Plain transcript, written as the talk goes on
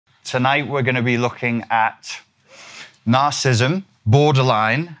Tonight we're going to be looking at narcissism,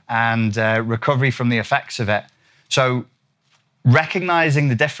 borderline, and recovery from the effects of it. So recognizing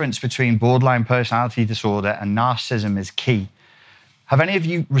the difference between borderline personality disorder and narcissism is key. Have any of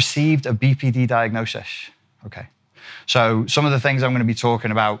you received a BPD diagnosis? Okay. So some of the things I'm going to be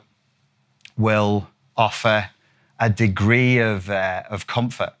talking about will offer a degree of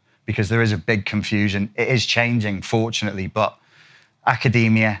comfort, because there is a big confusion. It is changing, fortunately, but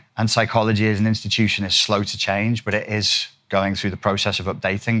academia and psychology as an institution is slow to change, but it is going through the process of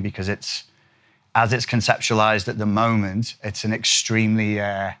updating, because as it's conceptualized at the moment, it's an extremely,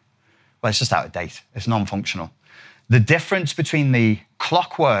 it's just out of date. It's non-functional. The difference between the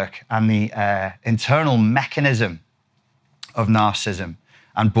clockwork and the internal mechanism of narcissism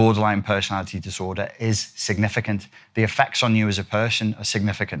and borderline personality disorder is significant. The effects on you as a person are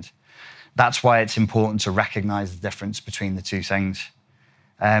significant. That's why it's important to recognize the difference between the two things.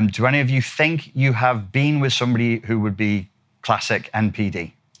 Do any of you think you have been with somebody who would be classic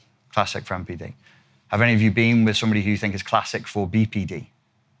NPD, classic for NPD? Have any of you been with somebody who you think is classic for BPD?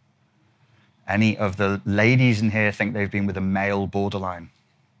 Any of the ladies in here think they've been with a male borderline?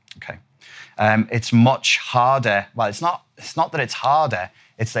 Okay. It's much harder. Well, it's not that it's harder.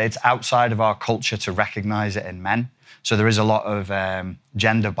 It's that it's outside of our culture to recognize it in men. So there is a lot of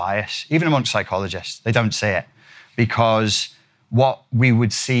gender bias, even amongst psychologists. They don't see it, because what we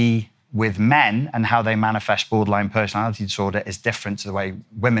would see with men and how they manifest borderline personality disorder is different to the way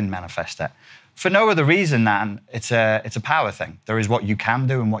women manifest it. For no other reason than it's a power thing. There is what you can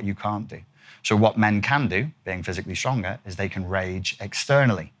do and what you can't do. So what men can do, being physically stronger, is they can rage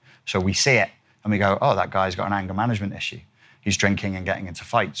externally. So we see it and we go, oh, that guy's got an anger management issue. He's drinking and getting into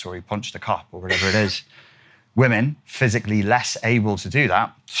fights, or he punched a cop, or whatever it is. Women, physically less able to do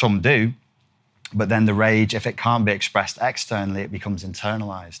that. Some do. But then the rage, if it can't be expressed externally, it becomes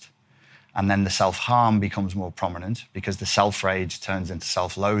internalized. And then the self-harm becomes more prominent, because the self-rage turns into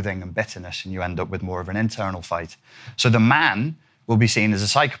self-loathing and bitterness, and you end up with more of an internal fight. So the man will be seen as a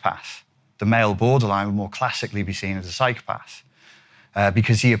psychopath. The male borderline will more classically be seen as a psychopath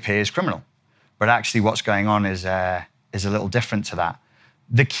because he appears criminal. But actually what's going on is a little different to that.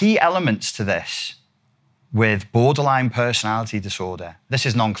 The key elements to this with borderline personality disorder, this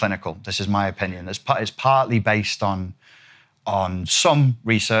is non-clinical, this is my opinion. It's partly based on some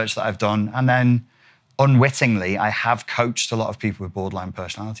research that I've done, and then unwittingly, I have coached a lot of people with borderline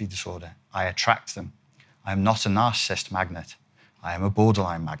personality disorder. I attract them. I'm not a narcissist magnet. I am a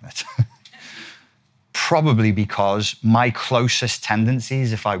borderline magnet. Probably because my closest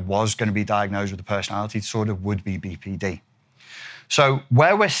tendencies, if I was going to be diagnosed with a personality disorder, would be BPD. So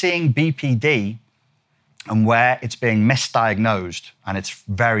where we're seeing BPD and where it's being misdiagnosed, and it's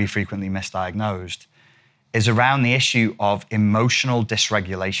very frequently misdiagnosed, is around the issue of emotional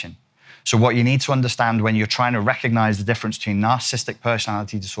dysregulation. So what you need to understand when you're trying to recognize the difference between narcissistic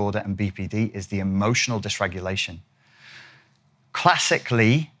personality disorder and BPD is the emotional dysregulation.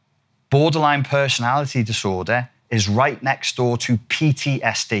 Classically, borderline personality disorder is right next door to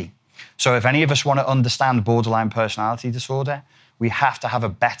PTSD. So if any of us want to understand borderline personality disorder, we have to have a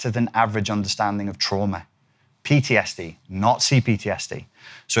better than average understanding of trauma. PTSD, not CPTSD.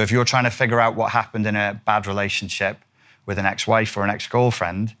 So if you're trying to figure out what happened in a bad relationship with an ex-wife or an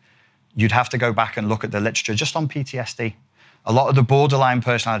ex-girlfriend, you'd have to go back and look at the literature just on PTSD. A lot of the borderline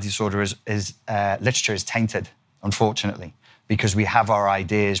personality disorder literature is tainted, unfortunately, because we have our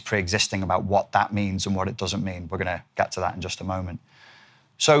ideas pre-existing about what that means and what it doesn't mean. We're going to get to that in just a moment.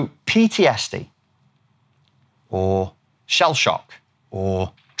 So PTSD, or shell shock,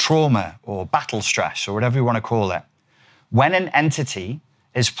 or trauma, or battle stress, or whatever you want to call it, when an entity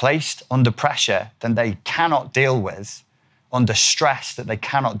is placed under pressure that they cannot deal with, under stress that they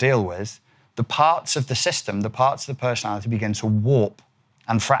cannot deal with, the parts of the system, the parts of the personality begin to warp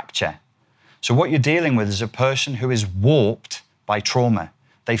and fracture. So what you're dealing with is a person who is warped by trauma.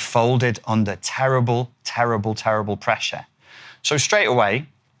 They folded under terrible, terrible, terrible pressure. So straight away,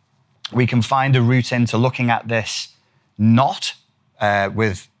 we can find a route into looking at this not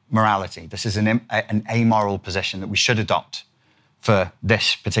with morality. This is an amoral position that we should adopt for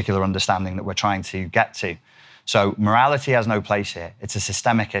this particular understanding that we're trying to get to. So morality has no place here. It's a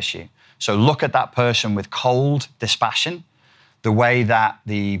systemic issue. So look at that person with cold dispassion. The way that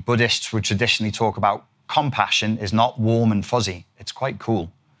the Buddhists would traditionally talk about compassion is not warm and fuzzy. It's quite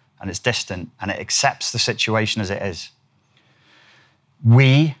cool, and it's distant, and it accepts the situation as it is.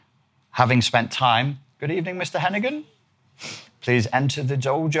 We, having spent time... Good evening, Mr. Hennigan. Please enter the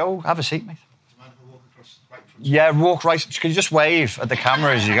dojo. Have a seat, mate. Do you mind if I walk across right from... Yeah, walk right. Can you just wave at the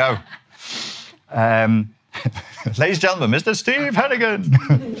camera as you go? Ladies and gentlemen, Mr. Steve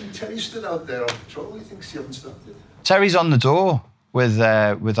Hennigan. Terry's still out there on patrol. He thinks he hasn't started. Terry's on the door with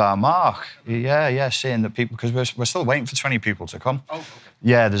our Mark. Yeah, seeing the people, because we're still waiting for 20 people to come. Oh, okay.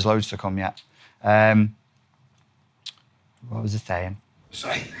 Yeah, there's loads to come yet. What was it saying?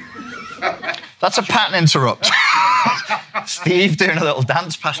 Sorry. That's a pattern interrupt. Steve doing a little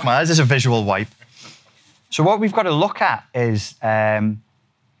dance past my eyes is a visual wipe. So what we've got to look at is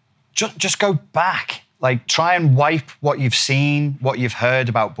just go back. Like, try and wipe what you've seen, what you've heard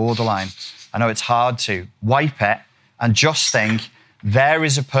about borderline. I know it's hard to. Wipe it and just think, there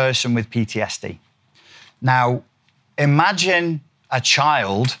is a person with PTSD. Now, imagine a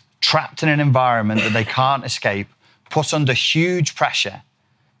child trapped in an environment that they can't escape, put under huge pressure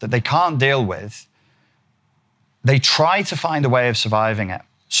that they can't deal with. They try to find a way of surviving it.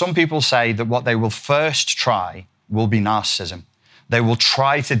 Some people say that what they will first try will be narcissism. They will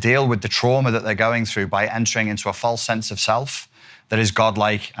try to deal with the trauma that they're going through by entering into a false sense of self that is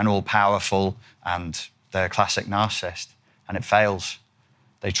godlike and all-powerful, and they're a classic narcissist, and it fails.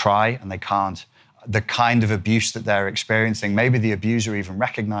 They try and they can't. The kind of abuse that they're experiencing, maybe the abuser even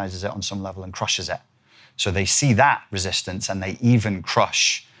recognizes it on some level and crushes it. So they see that resistance and they even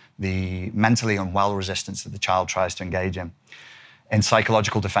crush the mentally unwell resistance that the child tries to engage in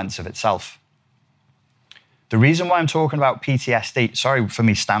psychological defense of itself. The reason why I'm talking about PTSD, sorry for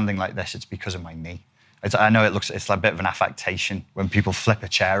me standing like this, it's because of my knee. I know it's like a bit of an affectation when people flip a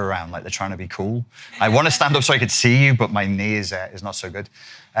chair around like they're trying to be cool. I want to stand up so I could see you, but my knee is not so good.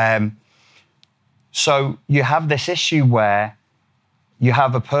 So you have this issue where you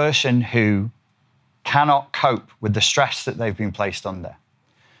have a person who cannot cope with the stress that they've been placed under.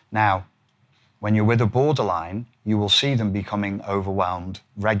 Now, when you're with a borderline, you will see them becoming overwhelmed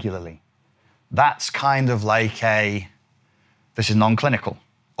regularly. That's kind of like this is non-clinical,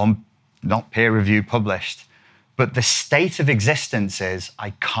 not peer-reviewed, published, but the state of existence is,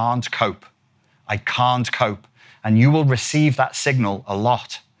 I can't cope. I can't cope. And you will receive that signal a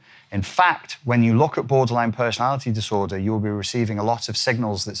lot. In fact, when you look at borderline personality disorder, you will be receiving a lot of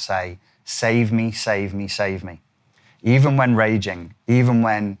signals that say, save me, save me, save me. Even when raging, even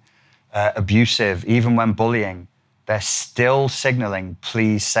when abusive, even when bullying, they're still signaling,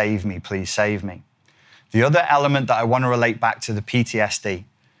 please save me, please save me. The other element that I want to relate back to the PTSD,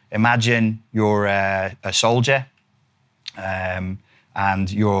 imagine you're a soldier and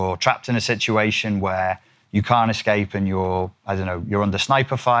you're trapped in a situation where you can't escape and you're under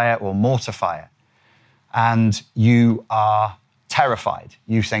sniper fire or mortar fire. And you are terrified.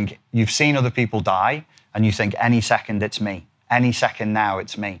 You think you've seen other people die and you think any second it's me. Any second now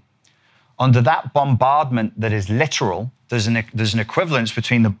it's me. Under that bombardment that is literal, there's an equivalence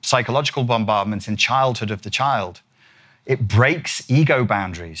between the psychological bombardment in childhood of the child. It breaks ego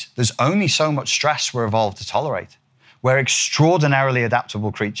boundaries. There's only so much stress we're evolved to tolerate. We're extraordinarily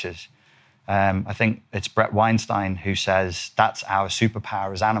adaptable creatures. I think it's Brett Weinstein who says that's our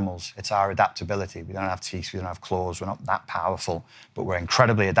superpower as animals. It's our adaptability. We don't have teeth, we don't have claws, we're not that powerful, but we're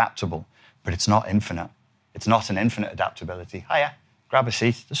incredibly adaptable. But it's not infinite. It's not an infinite adaptability. Hiya. Grab a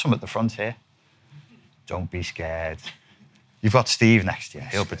seat. There's some at the front here. Don't be scared. You've got Steve next to you.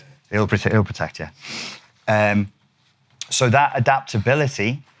 He'll protect you. So that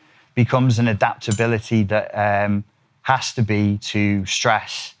adaptability becomes an adaptability that has to be to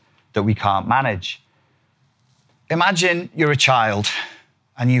stress that we can't manage. Imagine you're a child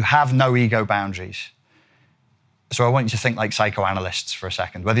and you have no ego boundaries. So I want you to think like psychoanalysts for a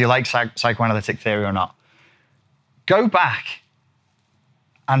second, whether you like psychoanalytic theory or not. Go back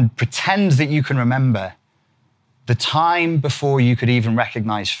and pretend that you can remember the time before you could even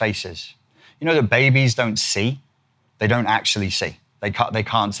recognize faces. You know that babies don't see? They don't actually see. They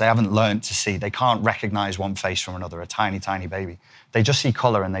haven't learned to see. They can't recognize one face from another, a tiny, tiny baby. They just see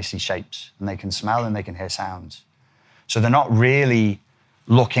color and they see shapes and they can smell and they can hear sounds. So they're not really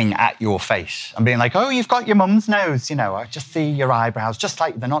looking at your face and being like, oh, you've got your mum's nose, I just see your eyebrows. Just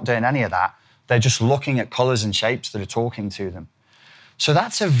like they're not doing any of that. They're just looking at colors and shapes that are talking to them. So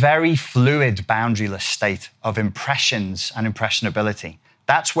that's a very fluid, boundaryless state of impressions and impressionability.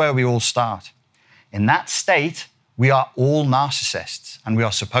 That's where we all start. In that state, we are all narcissists, and we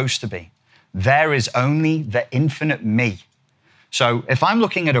are supposed to be. There is only the infinite me. So if I'm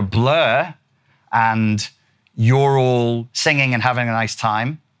looking at a blur and you're all singing and having a nice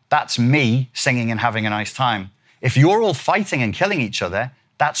time, that's me singing and having a nice time. If you're all fighting and killing each other,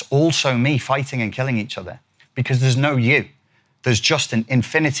 that's also me fighting and killing each other, because there's no you. There's just an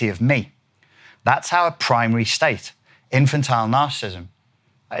infinity of me. That's our primary state, infantile narcissism.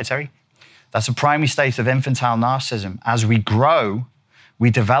 Hey, Terry. That's a primary state of infantile narcissism. As we grow, we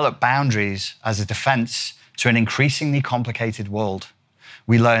develop boundaries as a defense to an increasingly complicated world.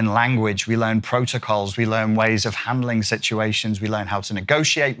 We learn language, we learn protocols, we learn ways of handling situations, we learn how to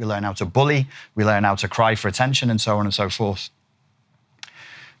negotiate, we learn how to bully, we learn how to cry for attention, and so on and so forth.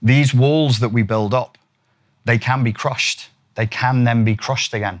 These walls that we build up, they can be crushed. They can then be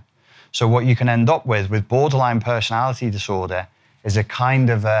crushed again. So what you can end up with borderline personality disorder is a kind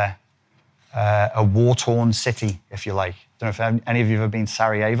of a war-torn city, if you like. I don't know if any of you have ever been to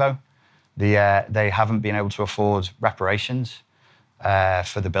Sarajevo. They haven't been able to afford reparations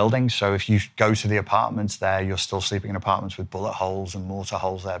for the buildings. So if you go to the apartments there, you're still sleeping in apartments with bullet holes and mortar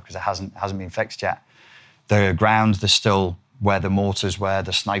holes there because it hasn't been fixed yet. The ground, there's still where the mortars were,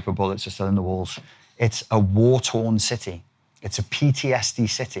 the sniper bullets are still in the walls. It's a war-torn city. It's a PTSD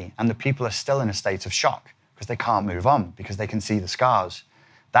city. And the people are still in a state of shock because they can't move on, because they can see the scars.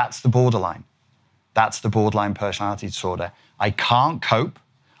 That's the borderline. That's the borderline personality disorder. I can't cope.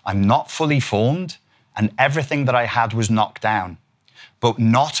 I'm not fully formed. And everything that I had was knocked down, but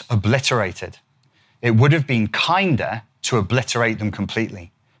not obliterated. It would have been kinder to obliterate them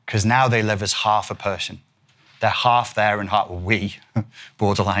completely, because now they live as half a person. They're half there and half, well, we,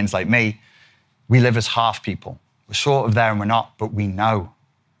 borderlines like me, we live as half people. We're sort of there and we're not, but we know.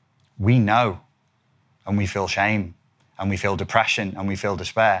 We know. And we feel shame, and we feel depression, and we feel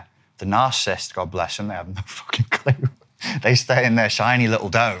despair. The narcissist, God bless them, they have no fucking clue. They stay in their shiny little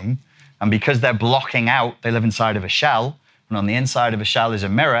dome, and because they're blocking out, they live inside of a shell, and on the inside of a shell is a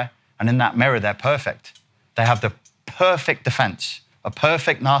mirror, and in that mirror, they're perfect. They have the perfect defense. A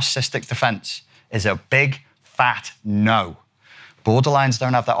perfect narcissistic defense is a big, fat no. Borderlines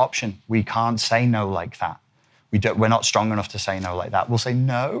don't have that option. We can't say no like that. We're not strong enough to say no like that. We'll say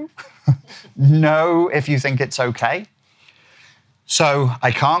no. No if you think it's okay. So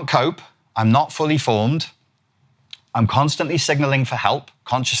I can't cope. I'm not fully formed. I'm constantly signaling for help,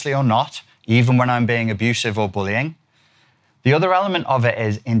 consciously or not, even when I'm being abusive or bullying. The other element of it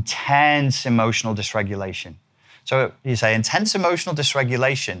is intense emotional dysregulation. So you say intense emotional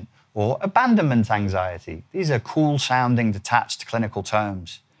dysregulation or abandonment anxiety. These are cool sounding, detached clinical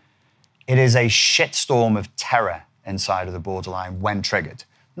terms. It is a shitstorm of terror inside of the borderline when triggered.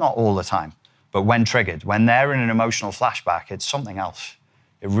 Not all the time, but when triggered. When they're in an emotional flashback, it's something else.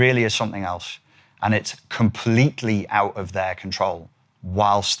 It really is something else. And it's completely out of their control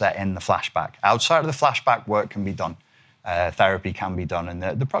whilst they're in the flashback. Outside of the flashback, work can be done. Therapy can be done,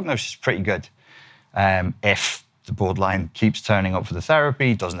 and the prognosis is pretty good. If the borderline keeps turning up for the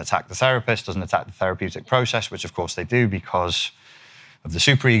therapy, doesn't attack the therapist, doesn't attack the therapeutic process, which of course they do because of the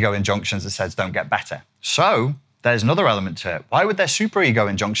superego injunctions that says don't get better. So there's another element to it. Why would their superego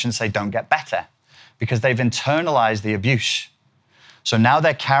injunctions say don't get better? Because they've internalized the abuse. So now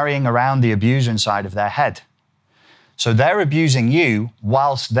they're carrying around the abuser inside of their head. So they're abusing you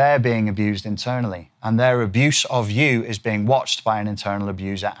whilst they're being abused internally. And their abuse of you is being watched by an internal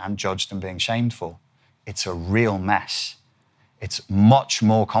abuser and judged and being shamed for. It's a real mess. It's much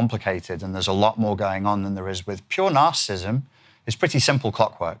more complicated, and there's a lot more going on than there is with pure narcissism. It's pretty simple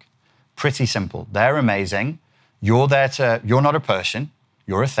clockwork. Pretty simple. They're amazing. You're not a person.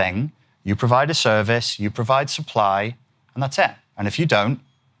 You're a thing. You provide a service. You provide supply, and that's it. And if you don't,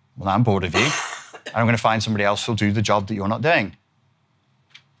 well, I'm bored of you. And I'm going to find somebody else who'll do the job that you're not doing.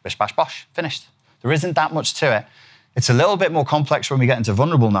 Bish, bash, bosh, finished. There isn't that much to it. It's a little bit more complex when we get into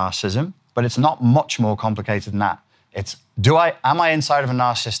vulnerable narcissism, but it's not much more complicated than that. It's, am I inside of a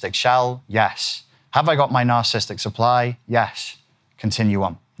narcissistic shell? Yes. Have I got my narcissistic supply? Yes. Continue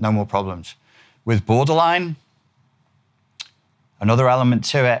on. No more problems. With borderline, another element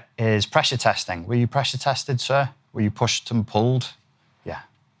to it is pressure testing. Were you pressure tested, sir? Were you pushed and pulled? Yeah.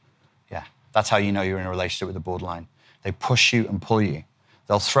 Yeah. That's how you know you're in a relationship with a borderline. They push you and pull you.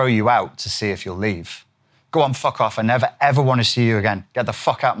 They'll throw you out to see if you'll leave. Go on, fuck off. I never, ever want to see you again. Get the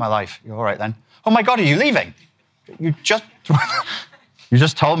fuck out of my life. You're all right then. Oh my God, are you leaving? You just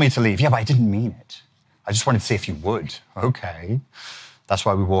told me to leave. Yeah, but I didn't mean it. I just wanted to see if you would. Okay. That's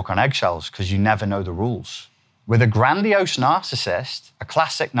why we walk on eggshells, because you never know the rules. With a grandiose narcissist, a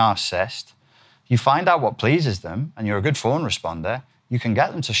classic narcissist, you find out what pleases them, and you're a good phone responder, you can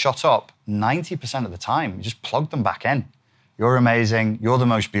get them to shut up 90% of the time. You just plug them back in. You're amazing. You're the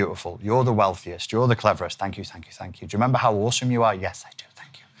most beautiful. You're the wealthiest. You're the cleverest. Thank you, thank you, thank you. Do you remember how awesome you are? Yes, I do.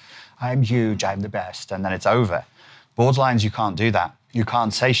 Thank you. I'm huge. I'm the best. And then it's over. Borderlines, you can't do that. You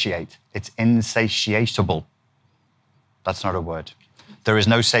can't satiate. It's insatiable. That's not a word. There is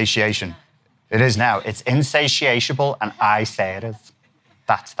no satiation. It is now. It's insatiable, and I say it is.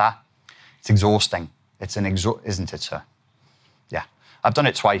 That's that. It's exhausting. It's isn't it, sir? Yeah. I've done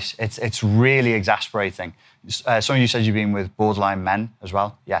it twice. It's really exasperating. Some of you said you've been with borderline men as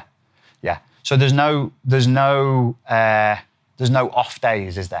well. Yeah. Yeah. So there's no off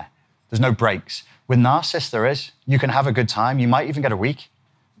days, is there? There's no breaks. With narcissists, there is. You can have a good time. You might even get a week.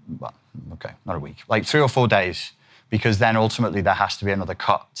 Well, okay, not a week. Like 3 or 4 days, because then ultimately there has to be another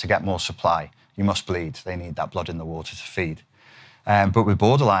cut to get more supply. You must bleed. They need that blood in the water to feed. But with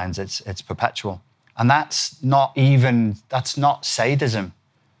borderlines, it's perpetual. And that's not sadism.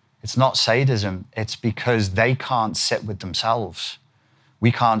 It's not sadism. It's because they can't sit with themselves.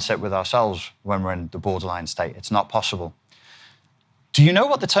 We can't sit with ourselves when we're in the borderline state. It's not possible. Do you know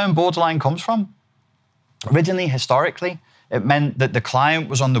what the term borderline comes from? Originally, historically, it meant that the client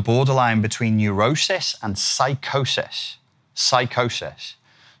was on the borderline between neurosis and psychosis. Psychosis.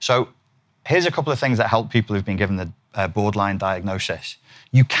 So here's a couple of things that help people who've been given the borderline diagnosis.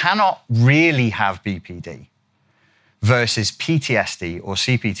 You cannot really have BPD versus PTSD or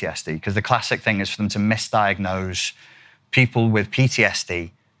CPTSD, because the classic thing is for them to misdiagnose people with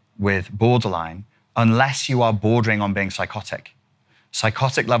PTSD with borderline unless you are bordering on being psychotic.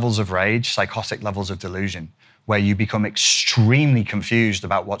 Psychotic levels of rage, psychotic levels of delusion, where you become extremely confused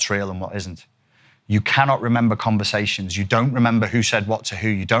about what's real and what isn't. You cannot remember conversations. You don't remember who said what to who.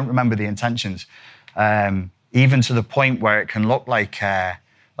 You don't remember the intentions, even to the point where it can look like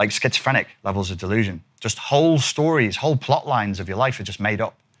schizophrenic levels of delusion. Just whole stories, whole plot lines of your life are just made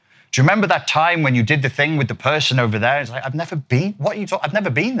up. Do you remember that time when you did the thing with the person over there? It's like, I've never been, what are you talking? I've never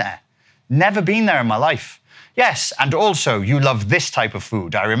been there. Never been there in my life. Yes, and also you love this type of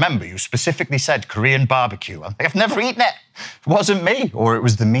food. I remember you specifically said Korean barbecue. I'm like, I've never eaten it. It wasn't me. Or it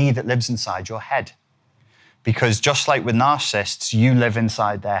was the me that lives inside your head. Because just like with narcissists, you live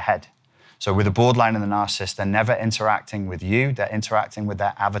inside their head. So with the borderline and the narcissist, they're never interacting with you. They're interacting with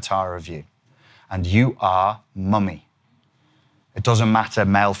their avatar of you. And you are mummy. It doesn't matter,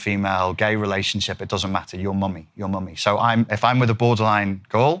 male, female, gay relationship. It doesn't matter. You're mummy. You're mummy. So if I'm with a borderline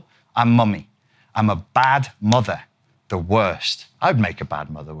girl, I'm mummy. I'm a bad mother, the worst. I'd make a bad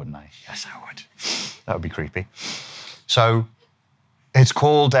mother, wouldn't I? Yes, I would. That would be creepy. So it's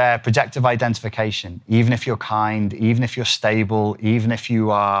called projective identification. Even if you're kind, even if you're stable, even if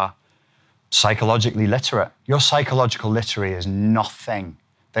you are psychologically literate, your psychological literacy is nothing.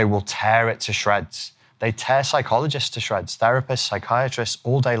 They will tear it to shreds. They tear psychologists to shreds, therapists, psychiatrists,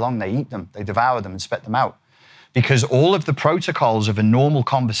 all day long. They eat them, they devour them and spit them out. Because all of the protocols of a normal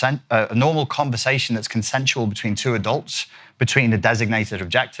conversation that's consensual between two adults, between a designated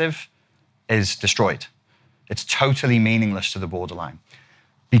objective, is destroyed. It's totally meaningless to the borderline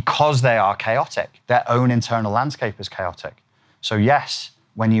because they are chaotic. Their own internal landscape is chaotic. So yes,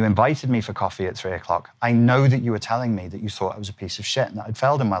 when you invited me for coffee at 3 o'clock, I know that you were telling me that you thought I was a piece of shit and that I'd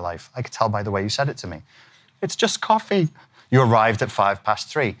failed in my life. I could tell by the way you said it to me. It's just coffee. You arrived at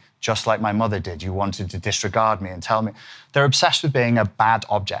 3:05, just like my mother did. You wanted to disregard me and tell me. They're obsessed with being a bad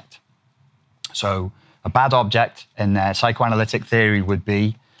object. So a bad object in their psychoanalytic theory would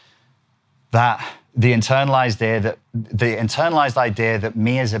be that the internalized idea that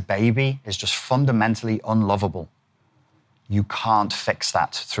me as a baby is just fundamentally unlovable. You can't fix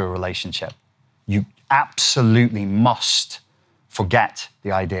that through a relationship. You absolutely must forget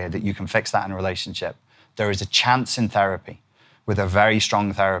the idea that you can fix that in a relationship. There is a chance in therapy with a very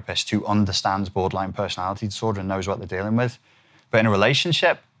strong therapist who understands borderline personality disorder and knows what they're dealing with. But in a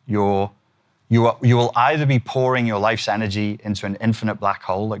relationship, you will either be pouring your life's energy into an infinite black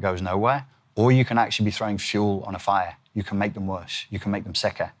hole that goes nowhere, or you can actually be throwing fuel on a fire. You can make them worse. You can make them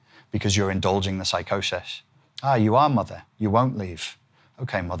sicker because you're indulging the psychosis. Ah, you are mother. You won't leave.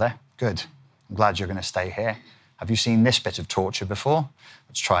 Okay, mother, good. I'm glad you're going to stay here. Have you seen this bit of torture before?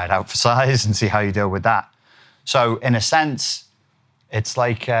 Let's try it out for size and see how you deal with that. So in a sense, it's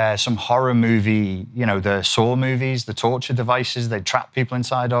like some horror movie, you know, the Saw movies, the torture devices they trap people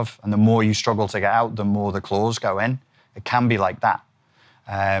inside of, and the more you struggle to get out, the more the claws go in. It can be like that.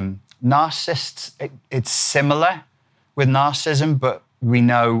 Narcissists, it's similar with narcissism, but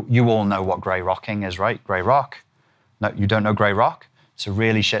you all know what grey rocking is, right? Grey rock. No, you don't know grey rock? It's a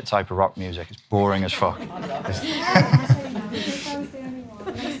really shit type of rock music. It's boring as fuck.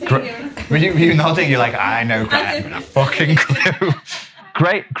 Were you nodding? You're like, I know grey. I have a fucking clue.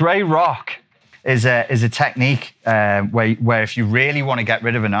 Grey rock is a technique where if you really want to get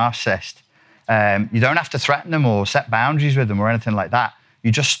rid of a narcissist, you don't have to threaten them or set boundaries with them or anything like that.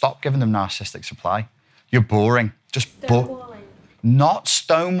 You just stop giving them narcissistic supply. You're boring. Just not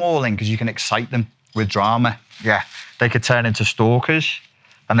stonewalling, because you can excite them with drama. Yeah, they could turn into stalkers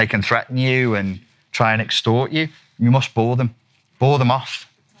and they can threaten you and try and extort you. You must bore them off.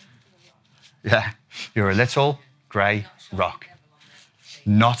 Yeah, you're a little grey rock.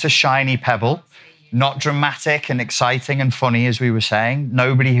 Not a shiny pebble. not dramatic and exciting and funny, as we were saying.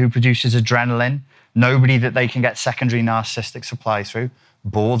 Nobody who produces adrenaline. Nobody that they can get secondary narcissistic supply through.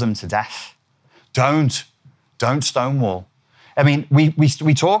 Bore them to death. Don't stonewall. I mean,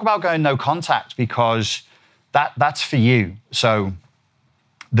 we talk about going no contact because that's for you. So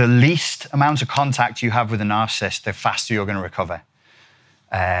the least amount of contact you have with a narcissist, the faster you're going to recover.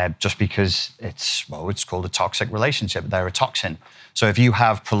 Just because it's called a toxic relationship. They're a toxin. So if you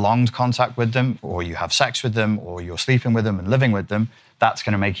have prolonged contact with them, or you have sex with them, or you're sleeping with them and living with them, that's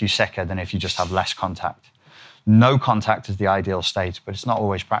going to make you sicker than if you just have less contact. No contact is the ideal state, but it's not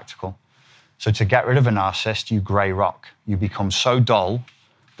always practical. So to get rid of a narcissist, you grey rock. You become so dull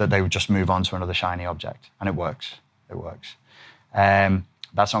that they would just move on to another shiny object. And it works. It works. That's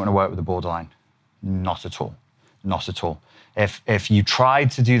not going to work with the borderline. Not at all. Not at all. If you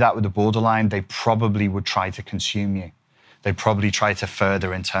tried to do that with the borderline, they probably would try to consume you. They'd probably try to further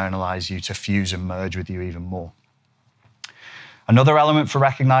internalize you, to fuse and merge with you even more. Another element for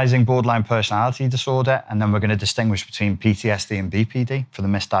recognizing borderline personality disorder, and then we're going to distinguish between PTSD and BPD for the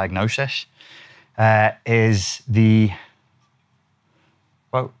misdiagnosis, is the...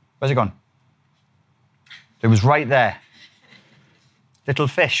 Whoa, where's it gone? It was right there. Little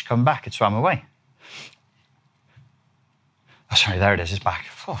fish, come back, it swam away. Oh, sorry, there it is, it's back.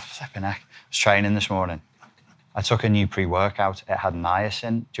 Oh, flipping heck. I was training this morning. I took a new pre-workout. It had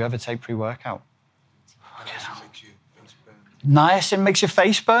niacin. Do you ever take pre-workout? Niacin makes your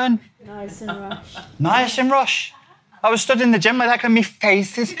face burn? Niacin rush. Niacin rush. I was stood in the gym like that, and my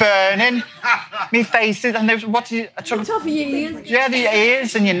face is burning. My face is, and they was, what did you... I took, top of your ears? Yeah, the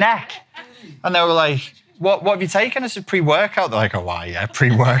ears and your neck. And they were like, what have you taken? I said, pre-workout. They're like, oh, why, yeah,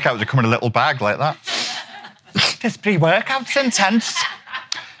 pre-workout. They come in a little bag like that. This pre-workout's intense.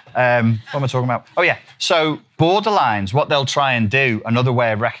 What am I talking about? Oh, yeah. So borderlines, what they'll try and do, another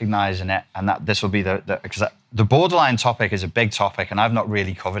way of recognizing it, and that this will be because the borderline topic is a big topic, and I've not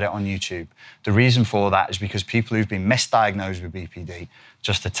really covered it on YouTube. The reason for that is because people who've been misdiagnosed with BPD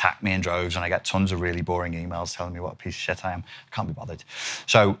just attack me in droves, and I get tons of really boring emails telling me what a piece of shit I am. I can't be bothered.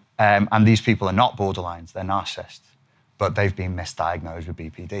 So, and these people are not borderlines, they're narcissists, but they've been misdiagnosed with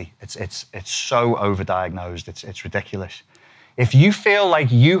BPD. It's so overdiagnosed, it's ridiculous. If you feel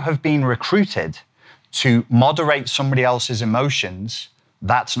like you have been recruited to moderate somebody else's emotions,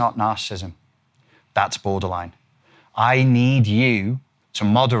 that's not narcissism. That's borderline. I need you to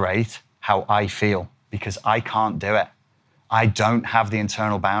moderate how I feel because I can't do it. I don't have the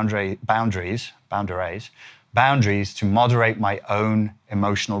internal boundaries to moderate my own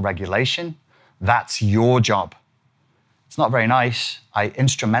emotional regulation. That's your job. It's not very nice. I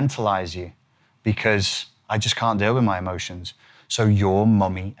instrumentalize you because I just can't deal with my emotions. So you're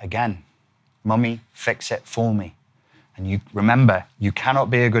mummy again. Mummy, fix it for me. And you remember, you cannot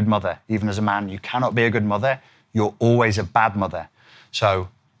be a good mother. Even as a man, you cannot be a good mother. You're always a bad mother. So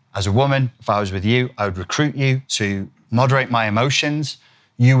as a woman, if I was with you, I would recruit you to moderate my emotions.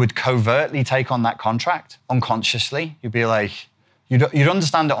 You would covertly take on that contract unconsciously. You'd be like, you'd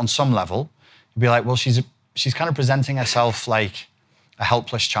understand it on some level. You'd be like, well, she's kind of presenting herself like a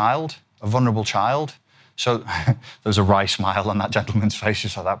helpless child, a vulnerable child. So there was a wry smile on that gentleman's face. You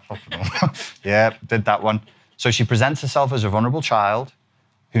saw that? Yeah, did that one. So she presents herself as a vulnerable child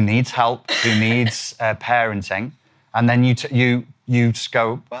who needs help, who needs parenting. And then you just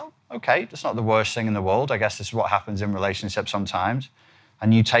go, well, okay, that's not the worst thing in the world. I guess this is what happens in relationships sometimes.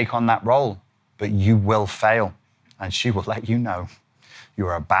 And you take on that role, but you will fail. And she will let you know. You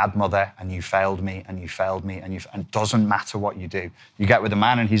are a bad mother and you failed me and you failed me and it doesn't matter what you do. You get with a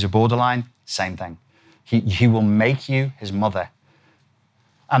man and he's a borderline, same thing. He will make you his mother.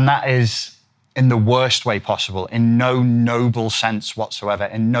 And that is in the worst way possible, in no noble sense whatsoever,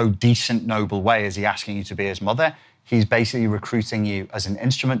 in no decent, noble way is he asking you to be his mother. He's basically recruiting you as an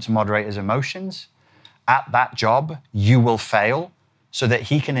instrument to moderate his emotions. At that job, you will fail so that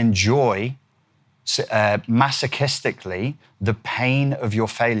he can enjoy masochistically the pain of your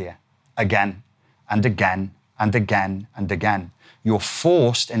failure again and again and again and again. You're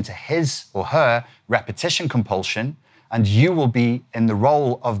forced into his or her repetition compulsion, and you will be in the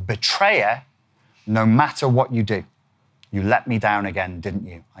role of betrayer no matter what you do. You let me down again, didn't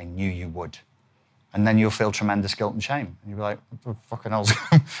you? I knew you would. And then you'll feel tremendous guilt and shame. And you'll be like, what the fucking hell?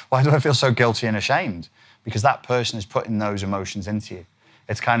 Why do I feel so guilty and ashamed? Because that person is putting those emotions into you.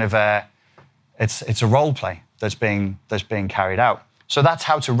 It's kind of it's a role play that's being carried out. So that's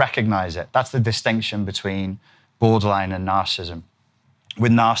how to recognize it. That's the distinction between borderline and narcissism.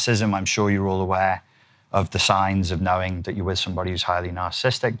 With narcissism, I'm sure you're all aware of the signs of knowing that you're with somebody who's highly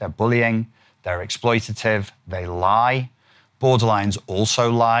narcissistic. They're bullying, they're exploitative, they lie, Borderlines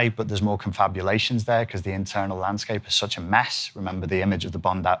also lie, but there's more confabulations there because the internal landscape is such a mess. Remember the image of the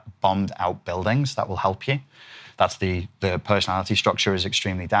bombed out buildings? That will help you. That's the personality structure is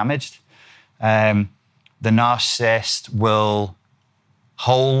extremely damaged. The narcissist will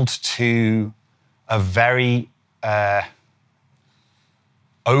hold to a very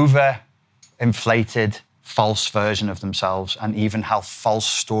overinflated, false version of themselves and even have false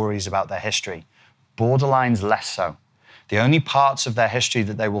stories about their history. Borderlines less so. The only parts of their history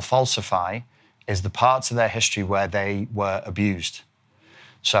that they will falsify is the parts of their history where they were abused.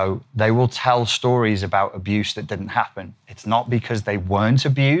 So they will tell stories about abuse that didn't happen. It's not because they weren't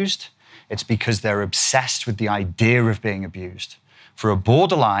abused, it's because they're obsessed with the idea of being abused. For a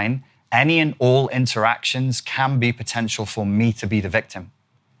borderline, any and all interactions can be potential for me to be the victim.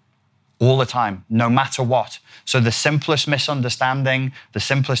 All the time, no matter what. So the simplest misunderstanding, the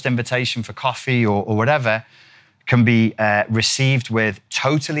simplest invitation for coffee or whatever can be received with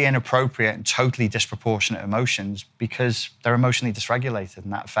totally inappropriate and totally disproportionate emotions because they're emotionally dysregulated,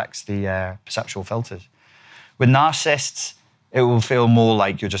 and that affects the perceptual filters. With narcissists, it will feel more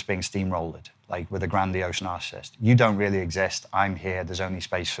like you're just being steamrolled, like with a grandiose narcissist. You don't really exist. I'm here. There's only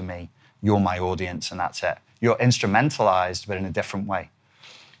space for me. You're my audience, and that's it. You're instrumentalized, but in a different way.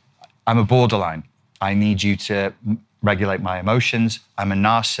 I'm a borderline. I need you to regulate my emotions. I'm a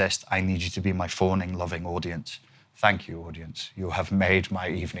narcissist. I need you to be my fawning, loving audience. Thank you, audience. You have made my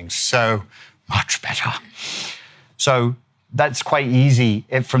evening so much better. So that's quite easy.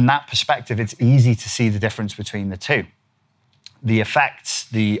 From that perspective, it's easy to see the difference between the two. The effects,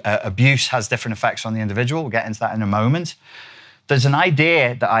 the abuse has different effects on the individual. We'll get into that in a moment. There's an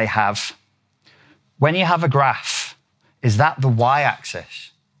idea that I have. When you have a graph, is that the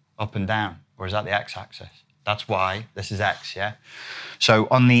y-axis, up and down, or is that the x-axis? That's y, this is x, yeah? So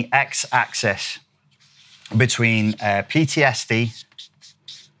on the x-axis, between PTSD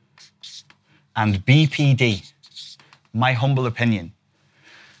and BPD, my humble opinion,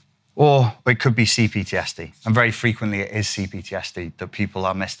 or it could be CPTSD, and very frequently it is CPTSD that people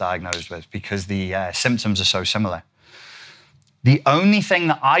are misdiagnosed with because the symptoms are so similar. The only thing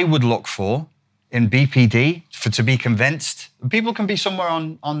that I would look for in BPD, to be convinced, people can be somewhere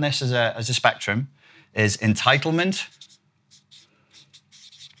on this as a spectrum, is entitlement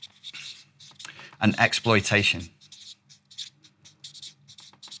and exploitation.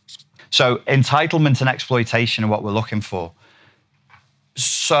 So entitlement and exploitation are what we're looking for.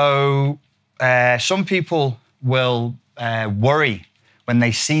 So some people will worry when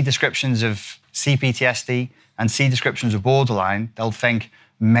they see descriptions of CPTSD and see descriptions of borderline, they'll think,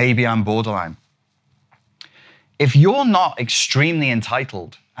 maybe I'm borderline. If you're not extremely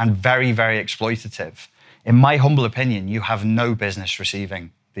entitled and very, very exploitative, in my humble opinion, you have no business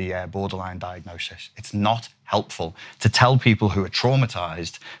receiving the borderline diagnosis. It's not helpful to tell people who are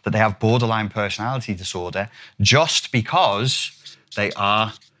traumatized that they have borderline personality disorder just because they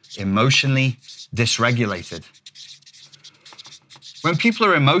are emotionally dysregulated. When people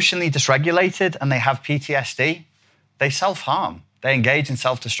are emotionally dysregulated and they have PTSD, they self-harm. They engage in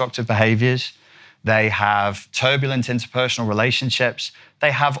self-destructive behaviors. They have turbulent interpersonal relationships.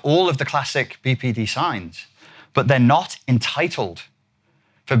 They have all of the classic BPD signs, but they're not entitled.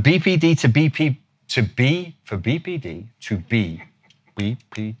 For BPD to BPD,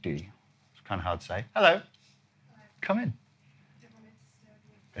 it's kind of hard to say. Hello. Come in.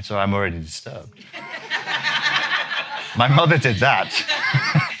 It's all right, I'm already disturbed. My mother did that.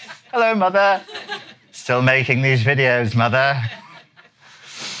 Hello, Mother. Still making these videos, Mother.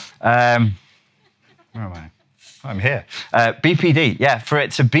 Where am I? I'm here. BPD, yeah, for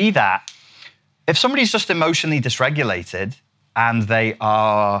it to be that, if somebody's just emotionally dysregulated and they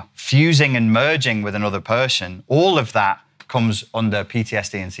are fusing and merging with another person, all of that comes under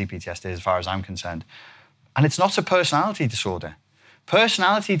PTSD and CPTSD as far as I'm concerned. And it's not a personality disorder.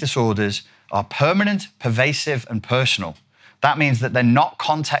 Personality disorders are permanent, pervasive, and personal. That means that they're not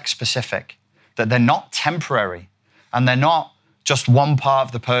context-specific, that they're not temporary, and they're not just one part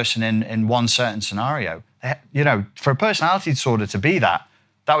of the person in one certain scenario. You know, for a personality disorder to be that,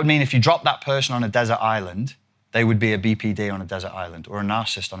 that would mean if you drop that person on a desert island, they would be a BPD on a desert island or a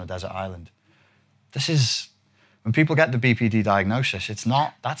narcissist on a desert island. This is, when people get the BPD diagnosis,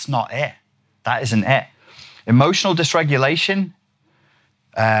 that's not it. That isn't it. Emotional dysregulation,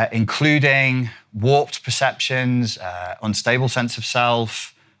 including warped perceptions, unstable sense of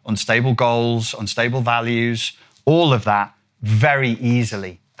self, unstable goals, unstable values, all of that very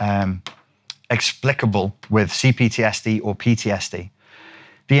easily explicable with CPTSD or PTSD.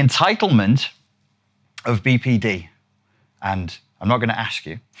 The entitlement of BPD, and I'm not going to ask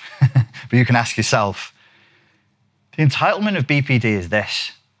you, but you can ask yourself, The entitlement of BPD is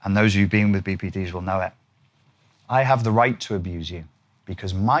this, and those who've been with BPDs will know it. I have the right to abuse you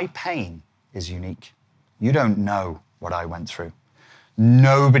because my pain is unique. You don't know what I went through.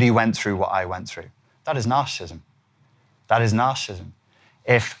 Nobody went through what I went through. That is narcissism. That is narcissism.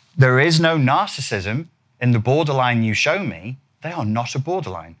 If there is no narcissism in the borderline you show me, they are not a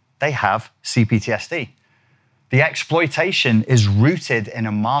borderline. They have CPTSD. The exploitation is rooted in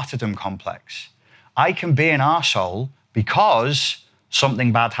a martyrdom complex. I can be an arsehole because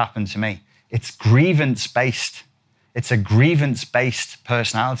something bad happened to me. It's grievance-based. It's a grievance-based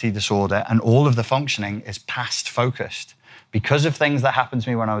personality disorder, and all of the functioning is past-focused. Because of things that happened to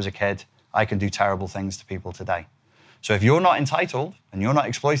me when I was a kid, I can do terrible things to people today. So if you're not entitled and you're not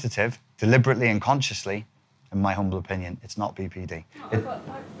exploitative, deliberately and consciously, in my humble opinion, it's not BPD. I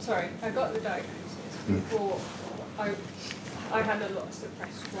got the diagnosis before I had a lot of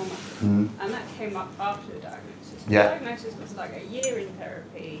suppressed trauma, and that came up after the diagnosis. The diagnosis was like a year in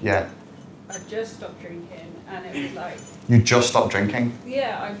therapy. Yeah. I just stopped drinking, and it was like... You just stopped drinking?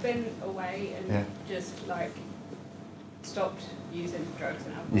 Yeah, I've been away and just like stopped using drugs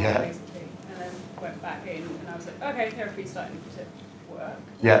and alcohol, basically, and then went back in, and I was like, okay, therapy's starting to work.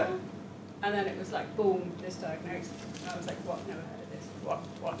 Yeah. And then it was like, boom, this diagnosis. And I was like, what? Never heard of this.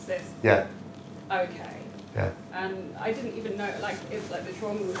 What's this? Yeah. Okay. Yeah. And I didn't even know, like, it was like the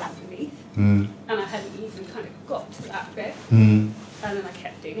trauma was underneath. And I hadn't even kind of got to that bit. And then I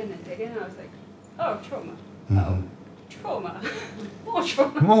kept digging and digging, and I was like, oh, trauma. Oh, trauma. More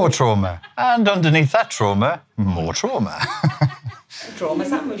trauma. More trauma. And underneath that trauma, more trauma. Trauma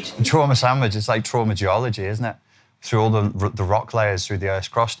sandwich. Trauma sandwich. It's like trauma geology, isn't it? Through all the rock layers, through the Earth's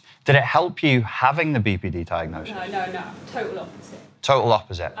crust. Did it help you having the BPD diagnosis? No. Total opposite. Total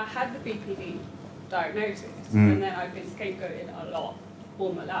opposite. I had the BPD diagnosis, and then I've been scapegoated a lot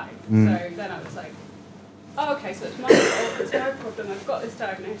all my life. So then I was like, oh, okay, so it's my fault, it's my problem, I've got this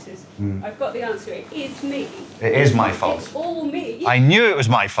diagnosis, I've got the answer, it is me. It is my fault. It's all me. I knew it was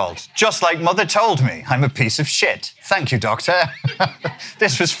my fault, just like Mother told me. I'm a piece of shit. Thank you, doctor.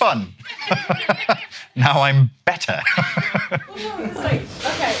 This was fun. Now I'm better. Well, no, it's like,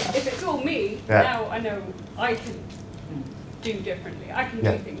 okay, if it's all me, now I know I can do differently. I can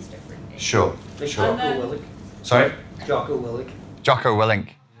do things differently. Sure. Jocko Willink. Sorry? Jocko Willink. Jocko Willink.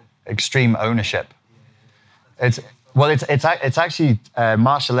 Extreme ownership. It's actually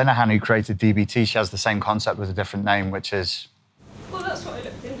Marsha Linehan who created DBT. She has the same concept with a different name, which is... Well, that's what I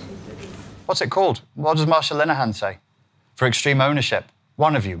looked into. What's it called? What does Marsha Linehan say? For extreme ownership.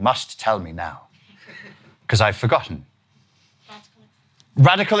 One of you must tell me now. Because I've forgotten.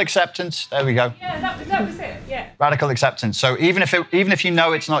 Radical acceptance. There we go. Yeah, that was it. Yeah. Radical acceptance. So even if you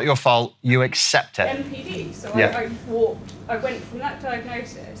know it's not your fault, you accept it. MPD. So I went from that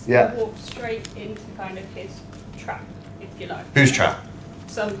diagnosis. I walked straight into kind of his trap, if you like. Whose trap?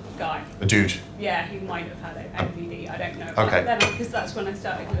 Some guy. A dude. Yeah, he might have had an MPD. I don't know. Okay. Because that's when I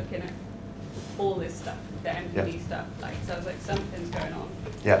started looking at all this stuff, the MPD stuff. Like, so I was like, something's going on.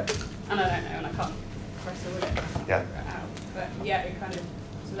 Yeah. And I don't know, and I can't wrestle with it. Yeah. Figure it out. But yeah, it kind of,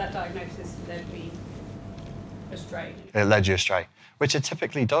 so that diagnosis led me astray. It led you astray, which it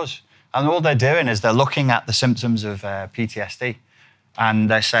typically does. And all they're doing is they're looking at the symptoms of PTSD and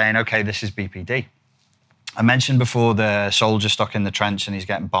they're saying, okay, this is BPD. I mentioned before the soldier stuck in the trench and he's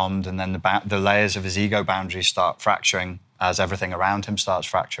getting bombed, and then the layers of his ego boundaries start fracturing as everything around him starts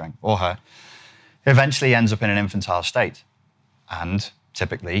fracturing, or her. He eventually ends up in an infantile state. And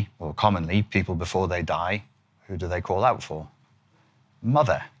typically, or commonly, people before they die, who do they call out for?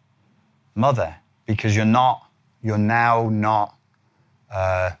 Mother. Mother. Because you're now not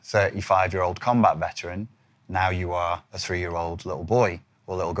a 35-year-old combat veteran. Now you are a 3-year-old little boy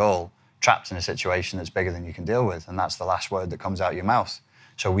or little girl trapped in a situation that's bigger than you can deal with. And that's the last word that comes out of your mouth.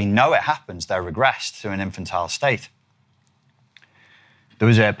 So we know it happens. They're regressed to an infantile state. There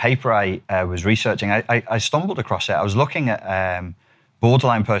was a paper I was researching. I stumbled across it. I was looking at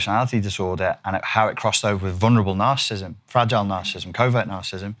borderline personality disorder and how it crossed over with vulnerable narcissism, fragile narcissism, covert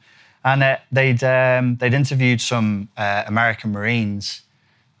narcissism. And they'd interviewed some American Marines,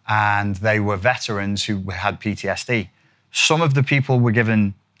 and they were veterans who had PTSD. Some of the people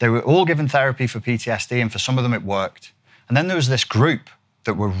they were all given therapy for PTSD, and for some of them it worked. And then there was this group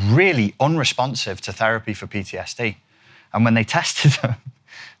that were really unresponsive to therapy for PTSD. And when they tested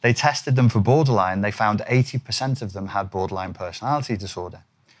them for borderline, they found 80% of them had borderline personality disorder.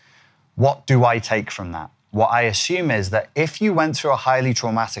 What do I take from that? What I assume is that if you went through a highly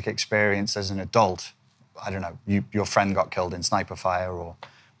traumatic experience as an adult, I don't know, your friend got killed in sniper fire, or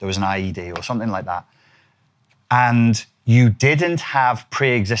there was an IED or something like that, and you didn't have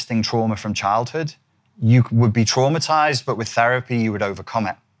pre-existing trauma from childhood, you would be traumatized, but with therapy, you would overcome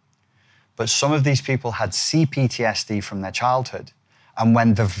it. But some of these people had CPTSD from their childhood. And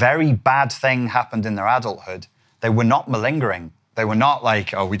when the very bad thing happened in their adulthood, they were not malingering. They were not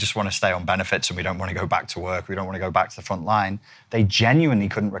like, oh, we just want to stay on benefits and we don't want to go back to work. We don't want to go back to the front line. They genuinely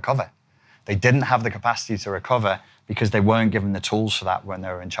couldn't recover. They didn't have the capacity to recover because they weren't given the tools for that when they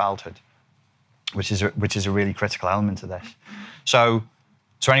were in childhood, which is a really critical element to this. So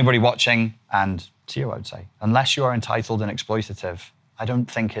to anybody watching, and to you, I would say, unless you are entitled and exploitative, I don't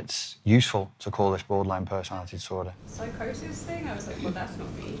think it's useful to call this borderline personality disorder. Psychosis thing, I was like, well, that's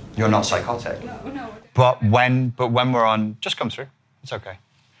not me. You're not psychotic. No. But when we're on, just come through. It's okay.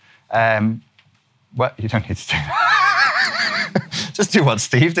 Well, you don't need to do that. Just do what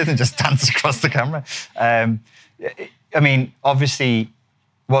Steve did and just dance across the camera. I mean, obviously,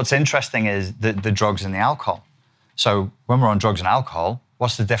 what's interesting is the drugs and the alcohol. So when we're on drugs and alcohol,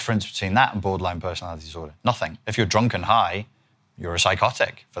 what's the difference between that and borderline personality disorder? Nothing. If you're drunk and high, you're a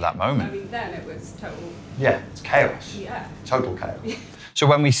psychotic for that moment. I mean, then it was total... Yeah, it's chaos. Yeah. Total chaos. So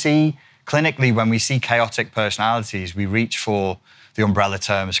when we see, clinically, when we see chaotic personalities, we reach for the umbrella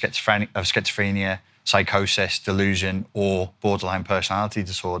term of schizophrenia, psychosis, delusion, or borderline personality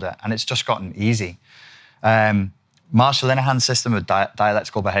disorder, and it's just gotten easy. Marshall Linehan's system of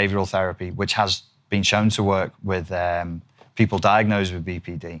dialectical behavioral therapy, which has been shown to work with people diagnosed with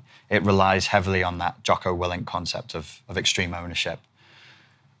BPD, it relies heavily on that Jocko Willink concept of extreme ownership.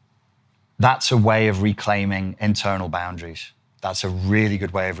 That's a way of reclaiming internal boundaries. That's a really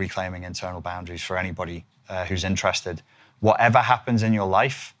good way of reclaiming internal boundaries for anybody who's interested. Whatever happens in your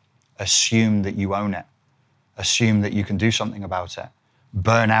life, assume that you own it. Assume that you can do something about it.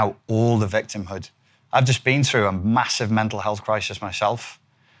 Burn out all the victimhood. I've just been through a massive mental health crisis myself.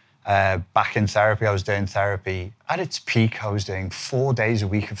 Back in therapy, I was doing therapy. At its peak, I was doing 4 days a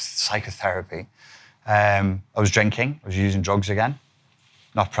week of psychotherapy. I was drinking, I was using drugs again.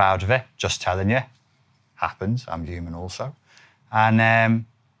 Not proud of it, just telling you. Happens, I'm human also. And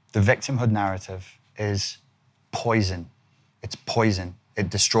the victimhood narrative is poison. It's poison. It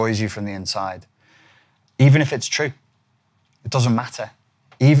destroys you from the inside. Even if it's true, it doesn't matter.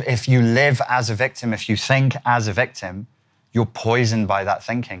 Even if you live as a victim, if you think as a victim, you're poisoned by that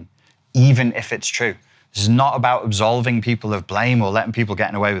thinking, even if it's true. This is not about absolving people of blame or letting people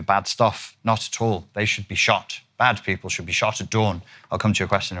getting away with bad stuff. Not at all. They should be shot. Bad people should be shot at dawn. I'll come to your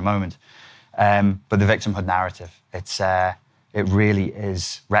question in a moment. But the victimhood narrative, it really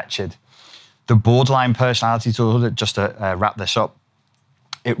is wretched. The borderline personality disorder, just to wrap this up,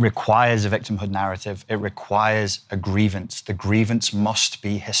 it requires a victimhood narrative. It requires a grievance. The grievance must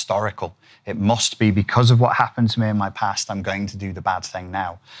be historical. It must be because of what happened to me in my past, I'm going to do the bad thing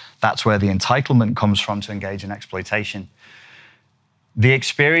now. That's where the entitlement comes from to engage in exploitation. The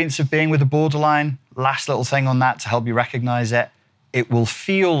experience of being with a borderline, last little thing on that to help you recognize it, it will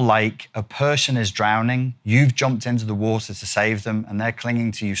feel like a person is drowning, you've jumped into the water to save them, and they're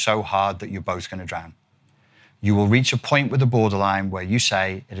clinging to you so hard that you're both going to drown. You will reach a point with a borderline where you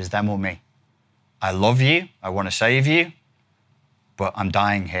say, it is them or me. I love you, I want to save you, but I'm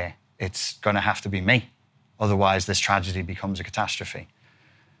dying here. It's going to have to be me. Otherwise, this tragedy becomes a catastrophe.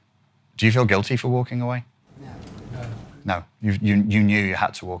 Do you feel guilty for walking away? No. You knew you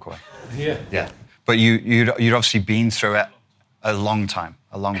had to walk away. Yeah. But you'd obviously been through it a long time.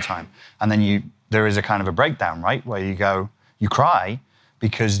 And then there is a kind of a breakdown, right? Where you cry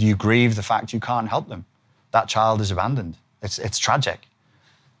because you grieve the fact you can't help them. That child is abandoned. It's tragic.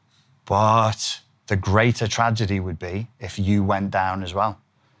 But the greater tragedy would be if you went down as well.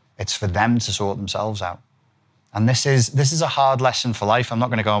 It's for them to sort themselves out. And this is a hard lesson for life. I'm not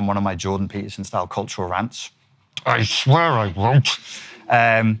going to go on one of my Jordan Peterson style cultural rants. I swear I won't.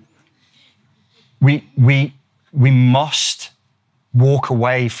 We must walk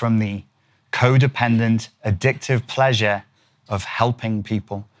away from the codependent, addictive pleasure of helping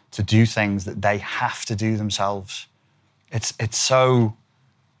people to do things that they have to do themselves. It's so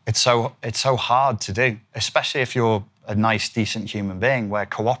hard to do, especially if you're a nice, decent human being. We're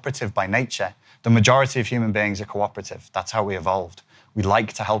cooperative by nature. The majority of human beings are cooperative. That's how we evolved. We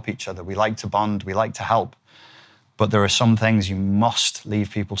like to help each other. We like to bond. We like to help. But there are some things you must leave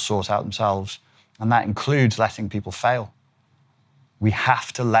people sort out themselves, and that includes letting people fail. We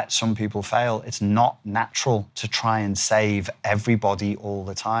have to let some people fail. It's not natural to try and save everybody all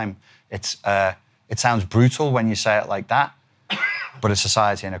the time. It sounds brutal when you say it like that, but a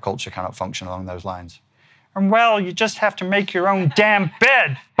society and a culture cannot function along those lines. And well, you just have to make your own damn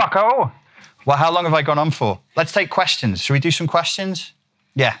bed, bucko. Well, how long have I gone on for? Let's take questions. Should we do some questions?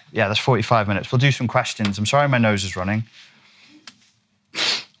 Yeah, that's 45 minutes. We'll do some questions. I'm sorry my nose is running.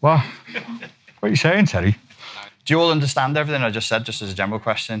 Well, What are you saying, Terry? Do you all understand everything I just said, just as a general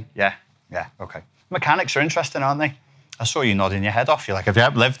question? Yeah? Yeah, okay. Mechanics are interesting, aren't they? I saw you nodding your head off. You're like, have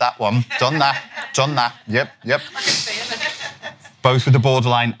you lived that one? Done that. Yep. I can feel it. Both with the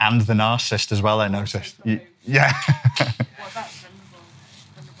borderline and the narcissist as well, I noticed. Yeah. What about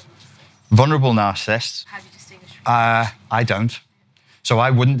Vulnerable narcissists? How do you distinguish from I don't. So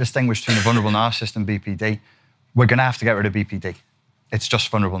I wouldn't distinguish between a vulnerable narcissist and BPD. We're going to have to get rid of BPD. It's just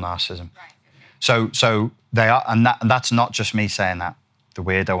vulnerable narcissism. Right. So they are, and that's not just me saying that, the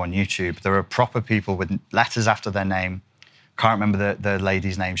weirdo on YouTube. There are proper people with letters after their name. Can't remember the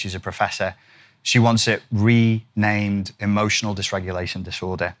lady's name. She's a professor. She wants it renamed emotional dysregulation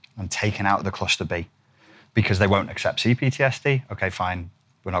disorder and taken out of the cluster B because they won't accept CPTSD. Okay, fine.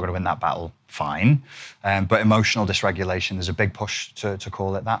 We're not going to win that battle. Fine. But emotional dysregulation, there's a big push to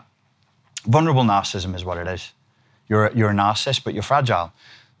call it that. Vulnerable narcissism is what it is. You're a narcissist, but you're fragile.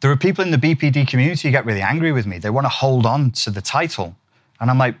 There are people in the BPD community who get really angry with me. They want to hold on to the title.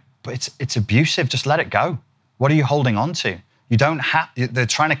 And I'm like, but it's abusive. Just let it go. What are you holding on to? You don't have, they're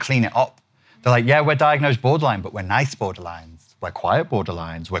trying to clean it up. They're like, yeah, we're diagnosed borderline, but we're nice borderlines. We're quiet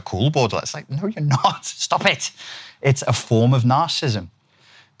borderlines. We're cool borderlines. It's like, no, you're not. Stop it. It's a form of narcissism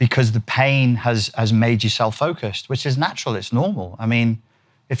because the pain has made you self-focused, which is natural. It's normal. I mean,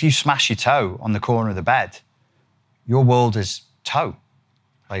 if you smash your toe on the corner of the bed, your world is toe.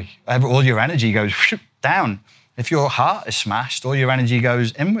 Like all your energy goes down. If your heart is smashed, all your energy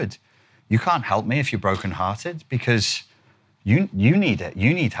goes inward. You can't help me if you're brokenhearted because you need it.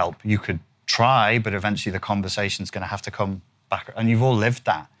 You need help. You could try, but eventually the conversation's going to have to come back. And you've all lived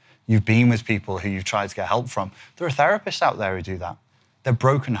that. You've been with people who you've tried to get help from. There are therapists out there who do that. They're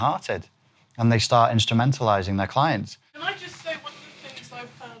brokenhearted and they start instrumentalizing their clients. Can I just say one of the things I've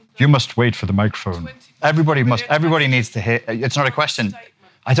found? You must wait for the microphone. Everybody needs to hear. It's not a question.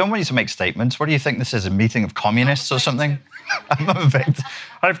 I don't want you to make statements. What do you think this is, a meeting of communists or something? I'm a victim.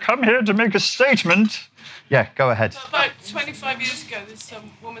 I've come here to make a statement. Yeah, go ahead. About 25 years ago, this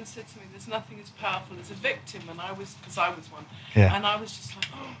woman said to me, there's nothing as powerful as a victim. And because I was one. Yeah. And I was just like,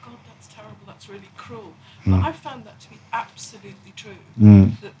 oh, God, that's terrible. That's really cruel. But I found that to be absolutely true.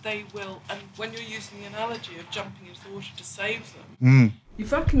 That they will, and when you're using the analogy of jumping into the water to save them, you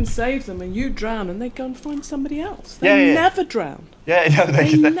fucking save them and you drown and they go and find somebody else. They never drown. Yeah, no,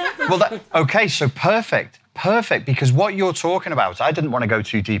 They never well, okay, so perfect, because what you're talking about, I didn't want to go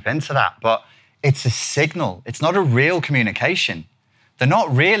too deep into that, but it's a signal. It's not a real communication. They're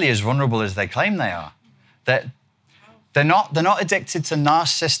not really as vulnerable as they claim they are. They're not addicted to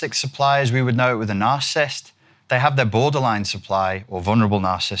narcissistic supply as we would know it with a narcissist. They have their borderline supply or vulnerable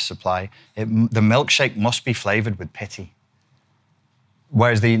narcissist supply. The milkshake must be flavored with pity.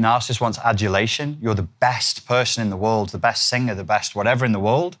 Whereas the narcissist wants adulation. You're the best person in the world, the best singer, the best whatever in the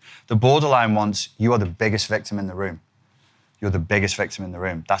world. The borderline wants, you are the biggest victim in the room. You're the biggest victim in the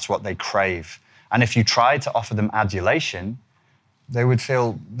room. That's what they crave. And if you tried to offer them adulation, they would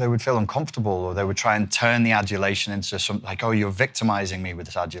feel uncomfortable, or they would try and turn the adulation into something like, oh, you're victimizing me with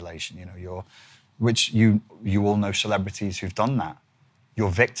this adulation. Which you all know celebrities who've done that.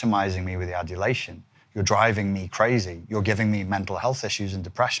 You're victimizing me with the adulation. You're driving me crazy. You're giving me mental health issues and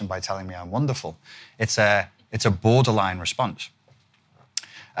depression by telling me I'm wonderful. It's a borderline response.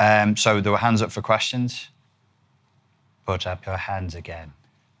 So there were hands up for questions. Put up your hands again.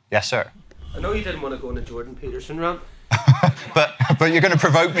 Yes, sir. I know you didn't want to go on a Jordan Peterson rant. but you're going to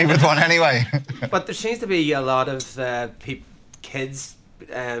provoke me with one anyway. But there seems to be a lot of kids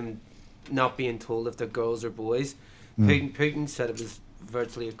not being told if they're girls or boys. Putin said it was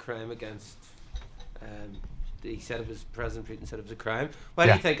virtually a crime against... he said it was, President Putin said it was a crime. Why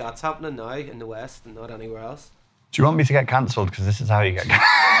do you think that's happening now in the West and not anywhere else? Do you want me to get cancelled? Because this is how you get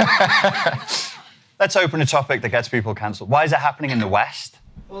Let's open a topic that gets people cancelled. Why is it happening in the West?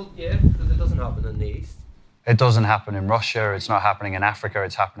 Well, yeah, because it doesn't happen in the East. It doesn't happen in Russia. It's not happening in Africa.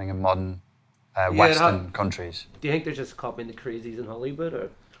 It's happening in modern Western countries. Do you think they're just copying the crazies in Hollywood, or?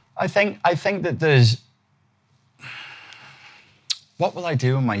 I think that there's... What will I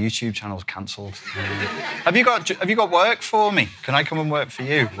do when my YouTube channel's cancelled? Have you got work for me? Can I come and work for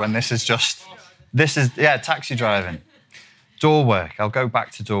you when this is taxi driving. Door work. I'll go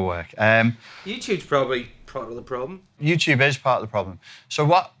back to door work. YouTube's probably part of the problem. YouTube is part of the problem.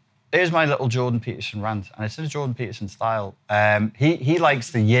 So here's my little Jordan Peterson rant, and it's in a Jordan Peterson style. He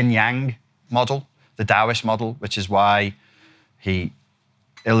likes the yin-yang model, the Taoist model, which is why he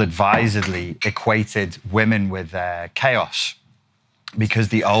ill-advisedly equated women with chaos. Because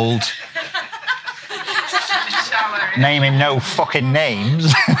the old... naming no fucking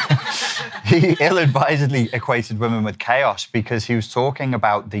names. he ill-advisedly equated women with chaos because he was talking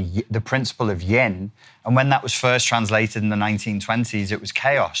about the principle of yin, and when that was first translated in the 1920s, it was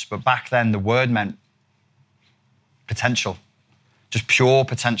chaos. But back then, the word meant potential, just pure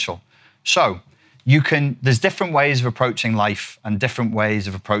potential. So there's different ways of approaching life and different ways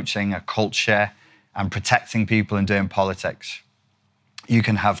of approaching a culture and protecting people and doing politics. You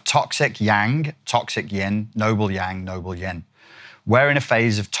can have toxic yang, toxic yin, noble yang, noble yin. We're in a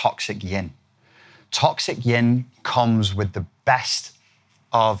phase of toxic yin. Toxic yin comes with the best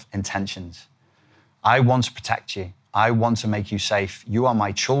of intentions. I want to protect you. I want to make you safe. You are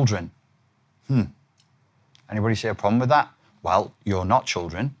my children. Anybody see a problem with that? Well, you're not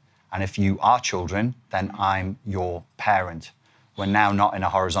children. And if you are children, then I'm your parent. We're now not in a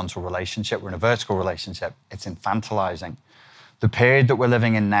horizontal relationship. We're in a vertical relationship. It's infantilizing. The period that we're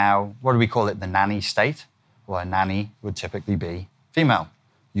living in now, what do we call it? The nanny state? Well, a nanny would typically be female,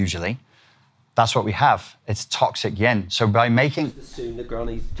 usually. That's what we have. It's toxic yin. So by making... Assume the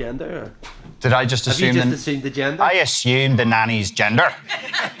granny's gender? Or? Did I just assume... Have you just assumed the gender? I assumed the nanny's gender.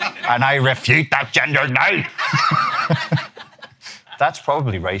 And I refute that gender now. That's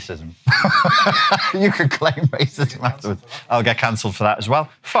probably racism. You could claim racism afterwards. I'll get cancelled for that as well.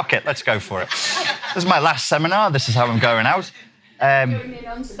 Fuck it, let's go for it. This is my last seminar. This is how I'm going out. Going in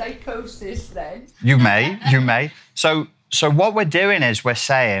on psychosis then. You may. So what we're doing is we're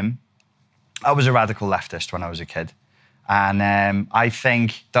saying, I was a radical leftist when I was a kid. And I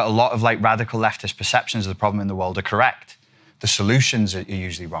think that a lot of radical leftist perceptions of the problem in the world are correct. The solutions are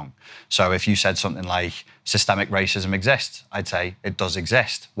usually wrong. So if you said something like systemic racism exists, I'd say it does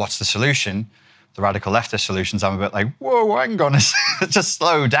exist. What's the solution? The radical leftist solutions, I'm a bit like, whoa, hang on, just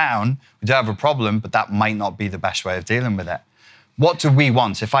slow down. We do have a problem, but that might not be the best way of dealing with it. What do we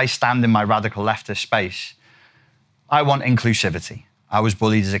want? If I stand in my radical leftist space, I want inclusivity. I was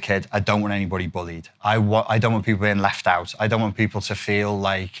bullied as a kid. I don't want anybody bullied. I don't want people being left out. I don't want people to feel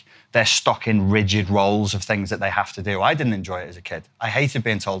like they're stuck in rigid roles of things that they have to do. I didn't enjoy it as a kid. I hated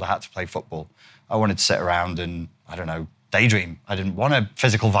being told I had to play football. I wanted to sit around and, I don't know, daydream. I didn't want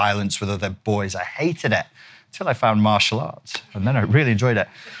physical violence with other boys. I hated it until I found martial arts, and then I really enjoyed it.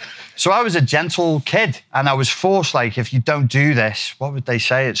 So I was a gentle kid, and I was forced, if you don't do this, what would they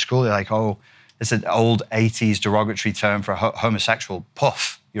say at school? They're like, oh, it's an old 80s derogatory term for a homosexual,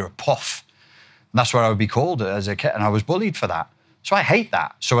 puff. You're a puff. And that's what I would be called as a kid, and I was bullied for that. So I hate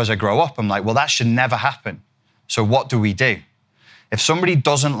that. So as I grow up, I'm like, well, that should never happen. So what do we do? If somebody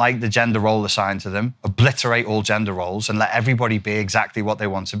doesn't like the gender role assigned to them, obliterate all gender roles and let everybody be exactly what they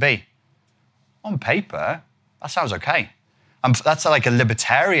want to be. On paper, that sounds okay. That's like a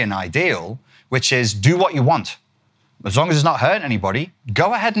libertarian ideal, which is do what you want. As long as it's not hurting anybody,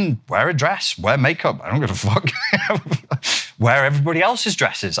 go ahead and wear a dress, wear makeup. I don't give a fuck. Wear everybody else's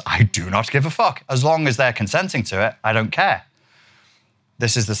dresses. I do not give a fuck. As long as they're consenting to it, I don't care.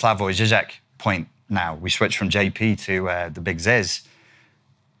 This is the Slavoj Žižek point now. We switch from JP to the big Ziz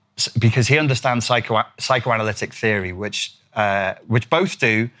because he understands psychoanalytic theory, which both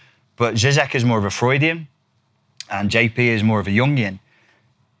do, but Žižek is more of a Freudian and JP is more of a Jungian.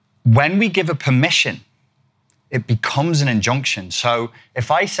 When we give a permission, it becomes an injunction. So if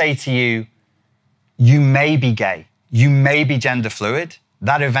I say to you, you may be gay, you may be gender fluid,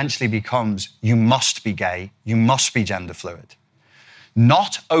 that eventually becomes, you must be gay, you must be gender fluid.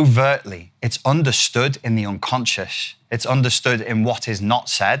 Not overtly, it's understood in the unconscious. It's understood in what is not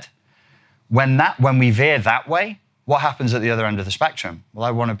said. When we veer that way, what happens at the other end of the spectrum? Well,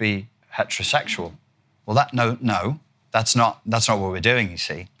 I want to be heterosexual. Well, that's not what we're doing, you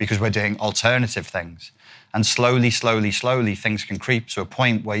see, because we're doing alternative things. And slowly, things can creep to a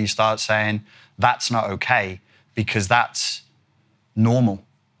point where you start saying, that's not okay, because that's normal.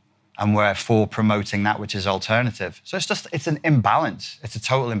 And we're for promoting that which is alternative. So it's an imbalance. It's a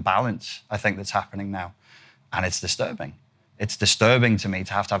total imbalance, I think, that's happening now. And it's disturbing. It's disturbing to me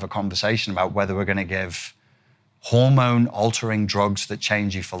to have a conversation about whether we're going to give hormone-altering drugs that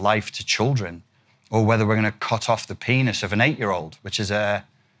change you for life to children, or whether we're going to cut off the penis of an 8-year-old, which is a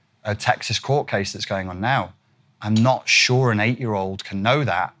Texas court case that's going on now. I'm not sure an 8-year-old can know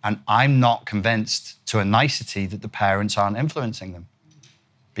that, and I'm not convinced to a nicety that the parents aren't influencing them,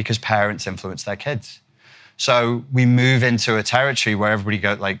 because parents influence their kids. So we move into a territory where everybody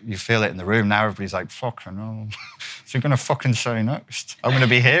goes, you feel it in the room, now everybody's like, fucking hell, what's he gonna fucking say next? I'm gonna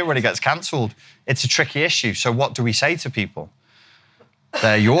be here when it gets cancelled. It's a tricky issue. So what do we say to people?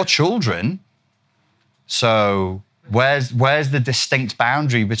 They're your children, so where's the distinct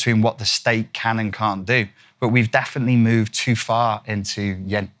boundary between what the state can and can't do? But we've definitely moved too far into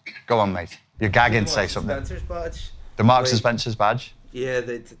yin. Go on, mate. You're gagging to say something. Spencer's badge. The Marks and Spencer's badge. Yeah,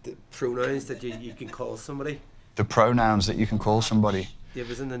 the pronouns that you can call somebody. The pronouns that you can call somebody. Yeah, it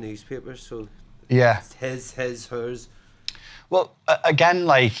was in the newspaper, so Yeah. it's his, hers. Well, again,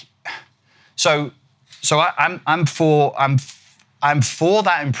 like, so I'm for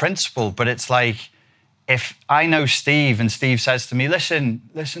that in principle, but it's like, if I know Steve and Steve says to me, listen,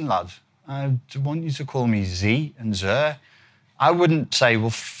 lad, I want you to call me Z and Zer, I wouldn't say, well,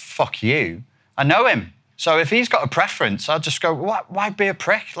 fuck you. I know him. So if he's got a preference, I'll just go, why be a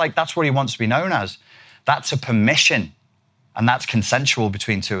prick? Like, that's what he wants to be known as. That's a permission, and that's consensual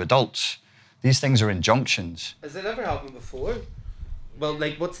between two adults. These things are injunctions. Has it ever happened before? Well,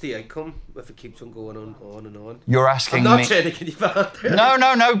 like, what's the outcome if it keeps on going on and on? You're asking me... I'm not trying to get you back there.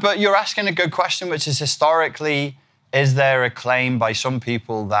 No, but you're asking a good question, which is historically, is there a claim by some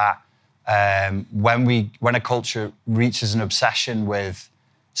people that when a culture reaches an obsession with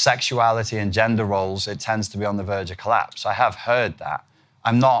sexuality and gender roles, it tends to be on the verge of collapse? I have heard that.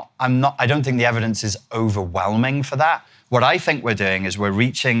 I don't think the evidence is overwhelming for that. What I think we're doing is we're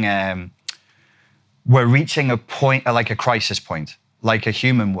reaching a point, like a crisis point, like a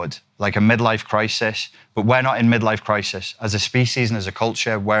human would, like a midlife crisis, but we're not in midlife crisis. As a species and as a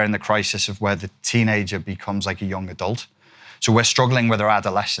culture, we're in the crisis of where the teenager becomes like a young adult. So we're struggling with our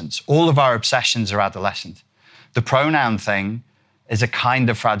adolescence. All of our obsessions are adolescent. The pronoun thing is a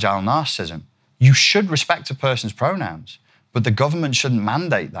kind of fragile narcissism. You should respect a person's pronouns, but the government shouldn't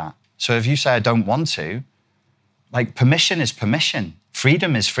mandate that. So if you say, I don't want to, like, permission is permission.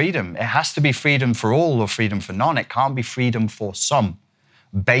 Freedom is freedom. It has to be freedom for all or freedom for none. It can't be freedom for some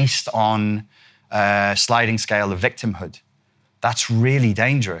based on a sliding scale of victimhood. That's really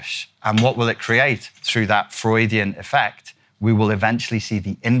dangerous. And what will it create? Through that Freudian effect, we will eventually see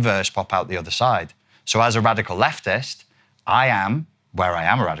the inverse pop out the other side. So as a radical leftist, I am a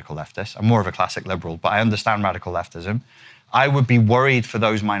radical leftist. I'm more of a classic liberal, but I understand radical leftism. I would be worried for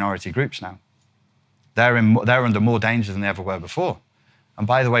those minority groups now. They're under more danger than they ever were before. And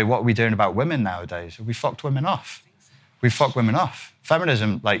by the way, what are we doing about women nowadays? We fucked women off. We fucked women off.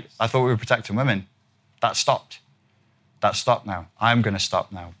 Feminism, like, I thought we were protecting women. That stopped. That stopped now. I'm going to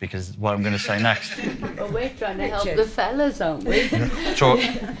stop now because what I'm going to say next. Well, we're trying to help the fellas, aren't we? So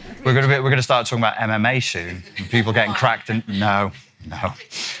we're going to start talking about MMA soon. People getting cracked. And no.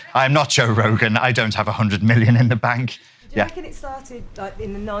 I'm not Joe Rogan. I don't have 100 million in the bank. Do you reckon it started like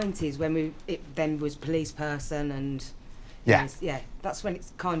in the 90s when it then was police person and yeah, that's when it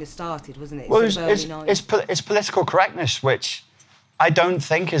kind of started, wasn't it? Well, it's political correctness, which I don't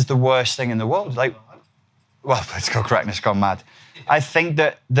think is the worst thing in the world. Like, well, political correctness gone mad. I think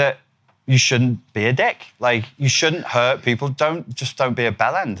that you shouldn't be a dick. Like, you shouldn't hurt people. Don't be a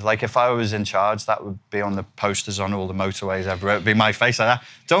bellend. Like, if I was in charge, that would be on the posters on all the motorways everywhere. It would be my face like that.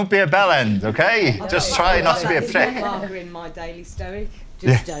 Don't be a bellend, okay? Just try not to be a prick. Marker in my daily stoic.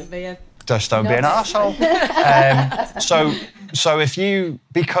 Don't be an arsehole. So if you,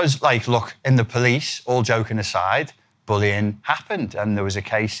 because, like, look, in the police, all joking aside, bullying happened. And there was a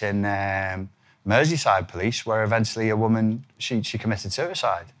case in Merseyside police where eventually a woman, she committed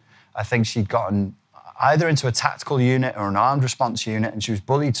suicide. I think she'd gotten either into a tactical unit or an armed response unit, and she was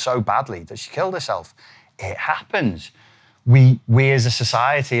bullied so badly that she killed herself. It happens. We as a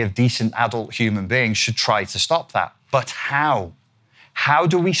society of decent adult human beings should try to stop that. But how? How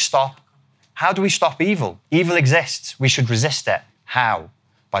do we stop evil? Evil exists. We should resist it. How?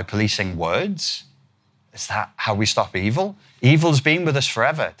 By policing words? Is that how we stop evil? Evil's been with us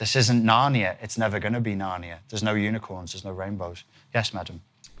forever. This isn't Narnia. It's never going to be Narnia. There's no unicorns. There's no rainbows. Yes, madam.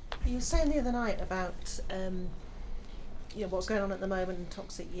 You were saying the other night about what's going on at the moment in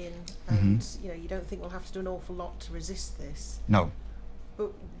toxic yin, and you don't think we'll have to do an awful lot to resist this. No.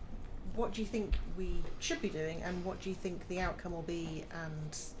 But what do you think we should be doing, and what do you think the outcome will be,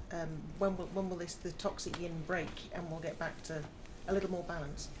 and when will the toxic yin break, and we'll get back to a little more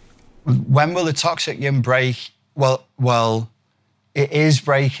balance? When will the toxic yin break? Well, it is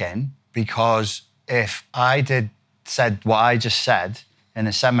breaking, because if I said what I just said in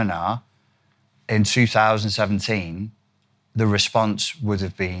a seminar in 2017, the response would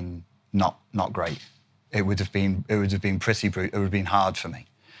have been not great. It would have been pretty brutal. It would have been hard for me.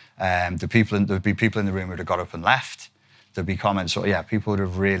 There'd be people in the room who would have got up and left. There'd be comments, people would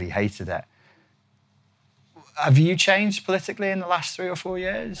have really hated it. Have you changed politically in the last 3 or 4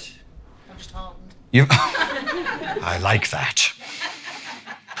 years? I'm just hardened. I like that.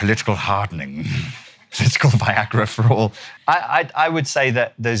 Political hardening. Political Viagra for all. I would say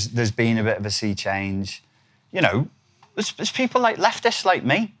that there's been a bit of a sea change. There's people like leftists like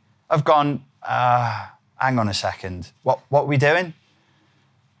me have gone, hang on a second, what are we doing?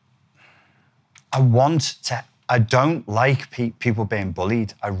 I want I don't like people being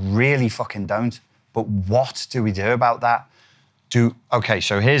bullied. I really fucking don't. But what do we do about that? Okay,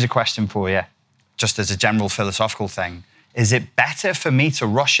 so here's a question for you, just as a general philosophical thing. Is it better for me to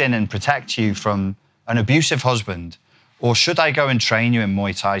rush in and protect you from an abusive husband, or should I go and train you in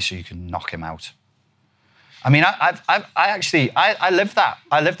Muay Thai so you can knock him out? I mean, I lived that.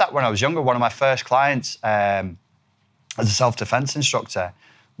 I lived that when I was younger. One of my first clients as a self-defense instructor,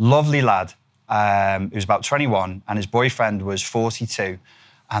 lovely lad. He was about 21 and his boyfriend was 42,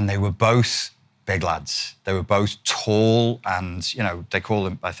 and they were both big lads. They were both tall and, you know, they call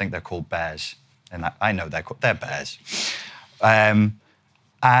them, I think they're called bears. And I know they're bears.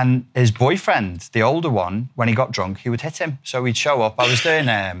 And his boyfriend, the older one, when he got drunk, he would hit him. So we'd show up. I was doing,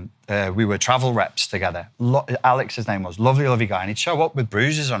 we were travel reps together. Alex, his name was, lovely, lovely guy. And he'd show up with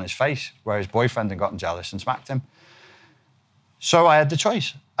bruises on his face where his boyfriend had gotten jealous and smacked him. So I had the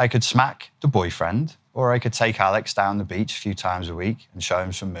choice. I could smack the boyfriend, or I could take Alex down the beach a few times a week and show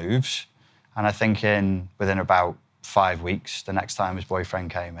him some moves. And I think within about 5 weeks, the next time his boyfriend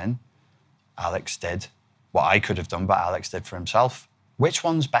came in, Alex did what I could have done, but Alex did for himself. Which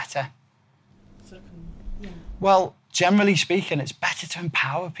one's better? Well, generally speaking, it's better to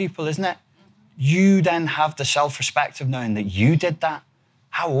empower people, isn't it? You then have the self-respect of knowing that you did that.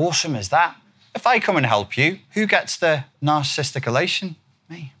 How awesome is that? If I come and help you, who gets the narcissistic elation?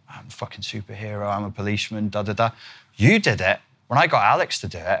 Me. I'm a fucking superhero, I'm a policeman, da-da-da. You did it. When I got Alex to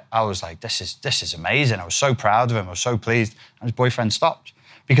do it, I was like, this is amazing. I was so proud of him. I was so pleased. And his boyfriend stopped.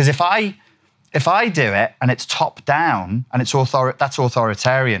 Because if I do it and it's top down and it's that's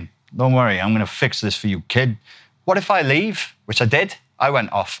authoritarian, don't worry, I'm going to fix this for you, kid. What if I leave? Which I did. I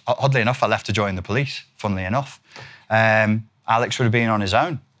went off. Oddly enough, I left to join the police, funnily enough. Alex would have been on his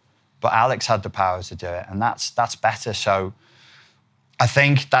own. But Alex had the power to do it, and that's better. So I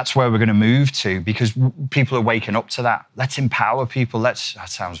think that's where we're going to move to, because people are waking up to that. Let's empower people. That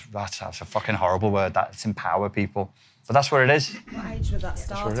sounds a fucking horrible word. Let's empower people. But that's what it is. What age would that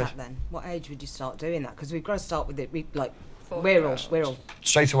start at then? What age would you start doing that? Because we've got to start with it. We're all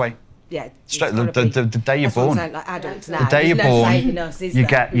straight away. Yeah. Straight the day you're born. Saying, like adults now. The day you're born, you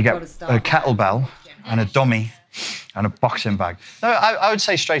get a kettlebell and a dummy and a boxing bag. No, I would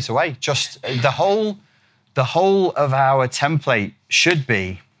say straight away. Just the whole of our template should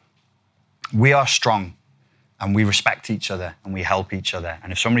be: we are strong, and we respect each other, and we help each other.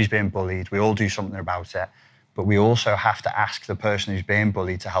 And if somebody's being bullied, we all do something about it. But we also have to ask the person who's being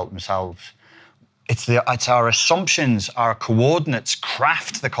bullied to help themselves. It's our assumptions, our coordinates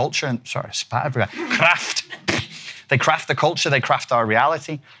craft the culture. And sorry, I spat everywhere. Craft. They craft the culture, they craft our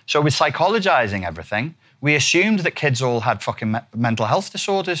reality. So we're psychologizing everything. We assumed that kids all had fucking mental health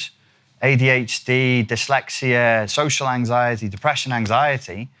disorders, ADHD, dyslexia, social anxiety, depression,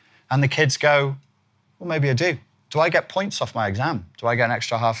 anxiety. And the kids go, well, maybe I do. Do I get points off my exam? Do I get an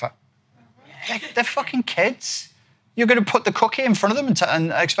extra half hour? They're fucking kids. You're going to put the cookie in front of them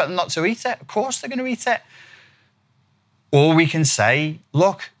and expect them not to eat it? Of course they're going to eat it. Or we can say,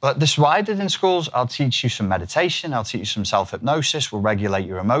 look, this is what I did in schools. I'll teach you some meditation. I'll teach you some self-hypnosis. We'll regulate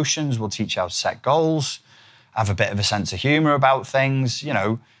your emotions. We'll teach you how to set goals, have a bit of a sense of humor about things,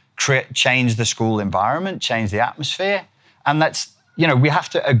 change the school environment, change the atmosphere. And we have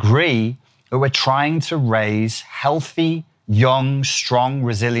to agree that we're trying to raise healthy, young, strong,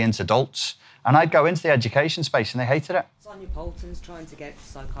 resilient adults. And I'd go into the education space and they hated it. Sonia Poulton's trying to get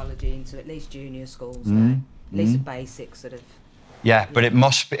psychology into at least junior schools now. At least a basic sort of... Yeah, but it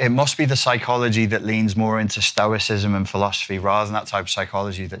must be the psychology that leans more into stoicism and philosophy rather than that type of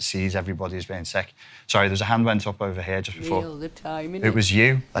psychology that sees everybody as being sick. Sorry, there's a hand went up over here just before. Me all the time, It was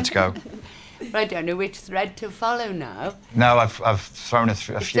you. Let's go. I don't know which thread to follow now. No, I've thrown a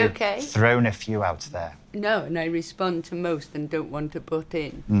few. Okay. Thrown a few out there. No, and I respond to most and don't want to butt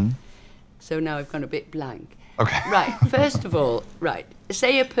in. So now I've gone a bit blank. Okay. Right, first of all,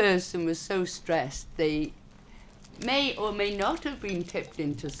 say a person was so stressed they may or may not have been tipped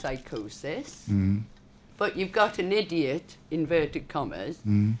into psychosis, but you've got an idiot, inverted commas,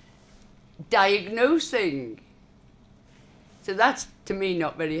 diagnosing. So that's, to me,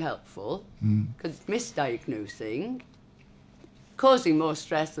 not very helpful, because it's misdiagnosing, causing more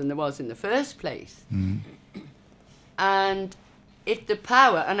stress than there was in the first place. And if the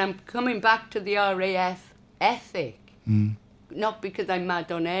power, and I'm coming back to the RAF ethic, not because I'm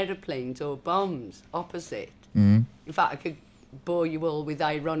mad on aeroplanes or bombs, opposite. In fact, I could bore you all with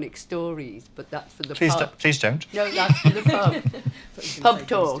ironic stories, but that's for the pub. Please don't. No, that's for the pub. Pub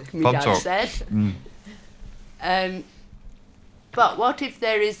talk, my dad said. But what if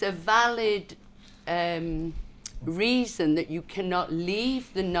there is a valid reason that you cannot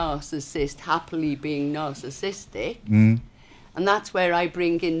leave the narcissist happily being narcissistic. And that's where I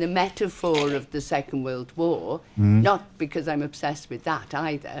bring in the metaphor of the Second World War, not because I'm obsessed with that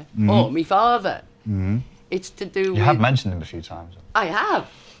either, or my father. It's to do with... You have mentioned him a few times. I have.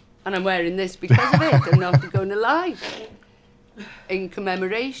 And I'm wearing this because of it. I'm not going to lie. In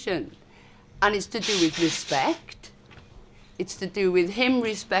commemoration. And it's to do with respect. It's to do with him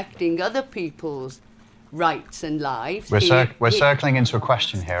respecting other people's rights and lives. We're circling into a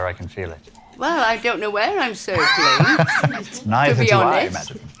question here, I can feel it. Well, I don't know where I'm circling, Neither to be do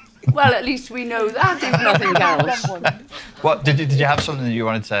honest. I, madam. Well, at least we know that, if nothing else. What, did you have something that you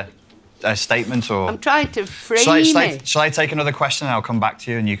wanted to... A statement or... I'm trying to frame it. Shall I take another question and I'll come back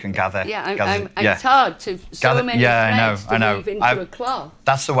to you and you can gather... Yeah, it's hard to... So many threads to weave into a cloth.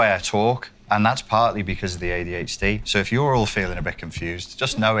 That's the way I talk, and that's partly because of the ADHD. So if you're all feeling a bit confused,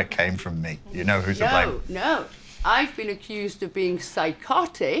 just know it came from me. You know who to blame. No. I've been accused of being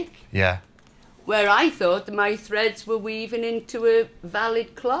psychotic. Yeah. Where I thought that my threads were weaving into a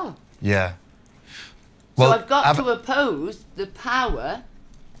valid cloth. Yeah. So I've got to oppose the power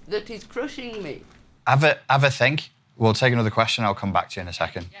that is crushing me. Have a think. We'll take another question. I'll come back to you in a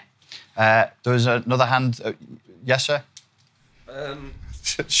second. Yeah. There was another hand. Yes, sir?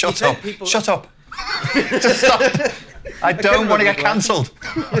 Shut up. Shut up. Just stop. I don't want to get cancelled.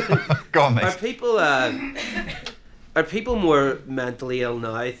 Go on, mate. Are people more mentally ill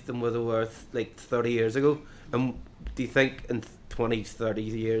now than they were like 30 years ago? And do you think in 20, 30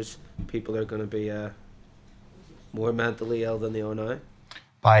 years people are going to be more mentally ill than they are now?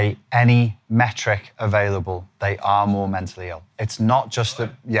 By any metric available, they are more mentally ill. It's not just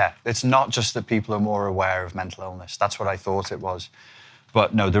that, it's not just that people are more aware of mental illness. That's what I thought it was.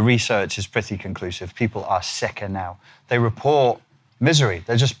 But no, the research is pretty conclusive. People are sicker now. They report misery.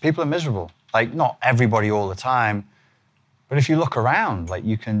 People are miserable. Like, not everybody all the time, but if you look around, like,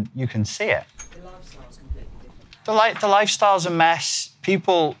 you can see it. The lifestyle's completely different. The lifestyle's a mess.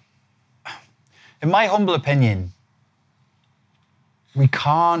 People, in my humble opinion, we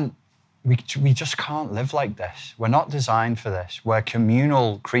just can't live like this. We're not designed for this. We're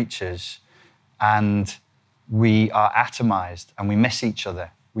communal creatures and we are atomized and we miss each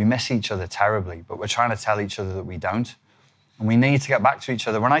other. We miss each other terribly, but we're trying to tell each other that we don't. And we need to get back to each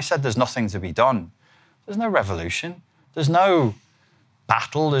other. When I said there's nothing to be done, there's no revolution. There's no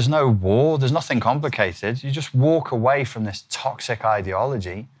battle. There's no war. There's nothing complicated. You just walk away from this toxic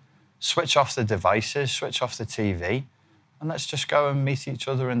ideology, switch off the devices, switch off the TV, and let's just go and meet each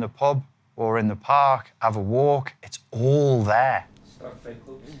other in the pub or in the park, have a walk. It's all there.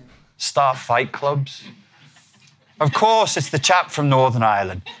 Start fight clubs. Of course, it's the chap from Northern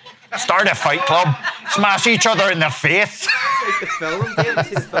Ireland. Start a fight club, smash each other in the face. It's like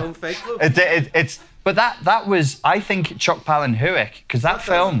the film Fight Club. But that was, I think, Chuck Palahniuk, because that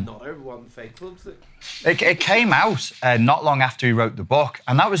film... Not everyone Fight Clubs. It came out not long after he wrote the book,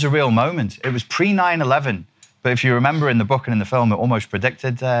 and that was a real moment. It was pre-9/11. But if you remember in the book and in the film, it almost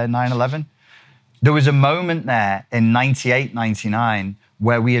predicted 9/11. There was a moment there in 98, 99,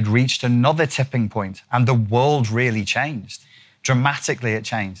 where we had reached another tipping point and the world really changed. Dramatically, it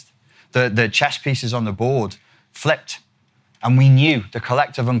changed. The chess pieces on the board flipped and we knew, the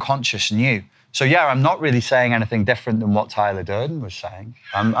collective unconscious knew. So yeah, I'm not really saying anything different than what Tyler Durden was saying.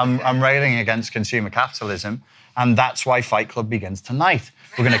 I'm railing against consumer capitalism, and that's why Fight Club begins tonight.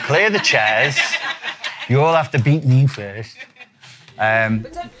 We're going to clear the chairs. You all have to beat me first.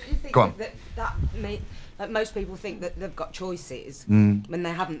 But don't you think go on. that most people think that they've got choices when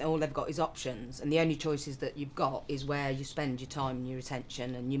they haven't? All they've got is options, and the only choices that you've got is where you spend your time and your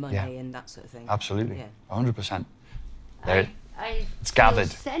attention and your money and that sort of thing. Absolutely, 100%. I it's gathered.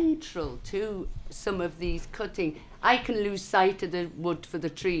 Central to some of these cutting. I can lose sight of the wood for the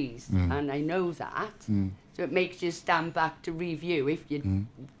trees, and I know that. So it makes you stand back to review if you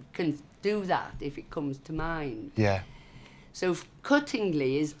can do that, if it comes to mind. Yeah. So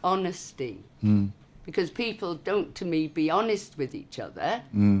cuttingly is honesty. Because people don't, to me, be honest with each other.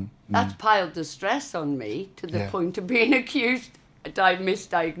 That's piled the stress on me to the point of being accused of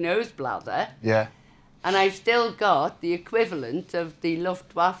misdiagnosed blather. Yeah. And I've still got the equivalent of the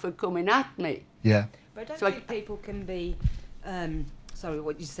Luftwaffe coming at me. Yeah. But I don't think people can be... sorry,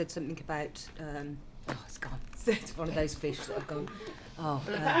 what you said something about... it's gone. It's one of those fish that have gone... Well,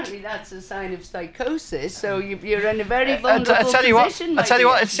 apparently that's a sign of psychosis, so you're in a very vulnerable position. I tell you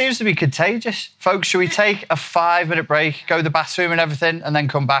what, it seems to be contagious. Folks, should we take a 5-minute break, go to the bathroom and everything, and then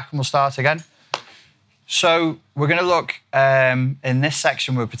come back and we'll start again? So we're going to look, in this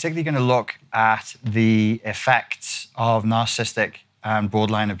section, we're particularly going to look at the effects of narcissistic and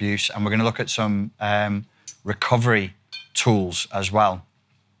borderline abuse, and we're going to look at some recovery tools as well.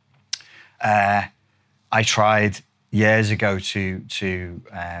 I tried years ago to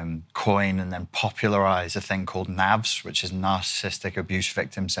coin and then popularize a thing called NAVS, which is Narcissistic Abuse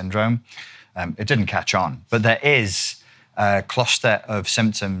Victim Syndrome. It didn't catch on, but there is a cluster of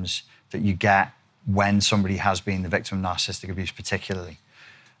symptoms that you get when somebody has been the victim of narcissistic abuse particularly.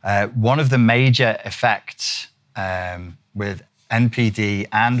 One of the major effects with NPD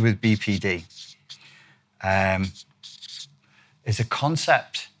and with BPD is a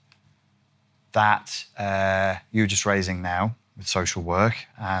concept that you're just raising now with social work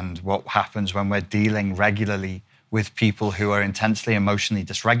and what happens when we're dealing regularly with people who are intensely emotionally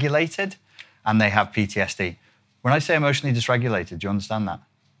dysregulated and they have PTSD. When I say emotionally dysregulated, do you understand that?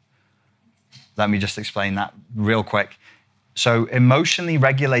 Let me just explain that real quick. So emotionally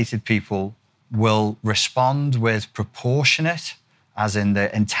regulated people will respond with proportionate, as in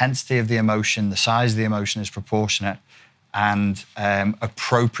the intensity of the emotion, the size of the emotion is proportionate, and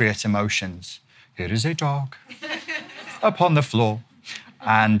appropriate emotions. Here is a dog upon the floor.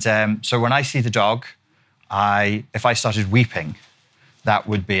 And so when I see the dog, if I started weeping, that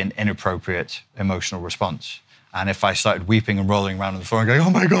would be an inappropriate emotional response. And if I started weeping and rolling around on the floor and going, oh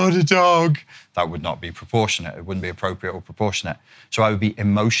my God, a dog, that would not be proportionate. It wouldn't be appropriate or proportionate. So I would be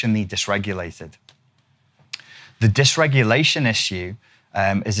emotionally dysregulated. The dysregulation issue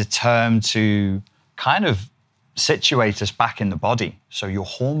is a term to kind of situate us back in the body. So your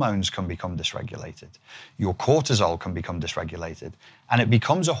hormones can become dysregulated. Your cortisol can become dysregulated. And it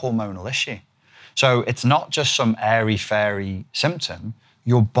becomes a hormonal issue. So it's not just some airy-fairy symptom.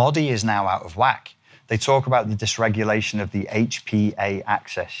 Your body is now out of whack. They talk about the dysregulation of the HPA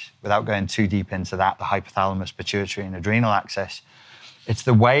axis. Without going too deep into that, the hypothalamus, pituitary, and adrenal axis. It's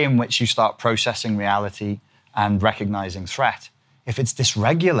the way in which you start processing reality and recognizing threat. If it's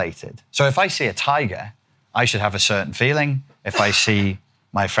dysregulated, so if I see a tiger, I should have a certain feeling. If I see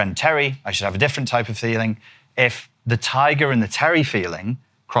my friend Terry, I should have a different type of feeling. If the tiger and the Terry feeling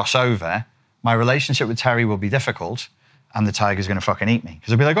cross over, my relationship with Terry will be difficult and the tiger's going to fucking eat me.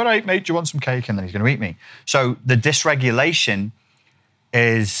 Because he'll be like, all right, mate, do you want some cake? And then he's going to eat me. So the dysregulation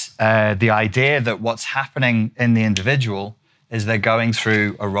is the idea that what's happening in the individual is they're going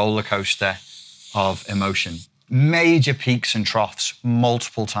through a roller coaster of emotion. Major peaks and troughs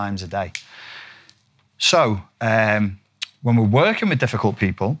multiple times a day. So when we're working with difficult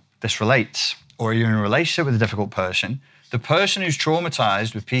people, this relates, or you're in a relationship with a difficult person, the person who's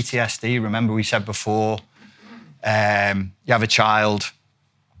traumatized with PTSD, remember we said before, you have a child,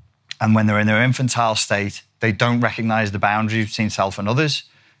 and when they're in their infantile state, they don't recognize the boundaries between self and others.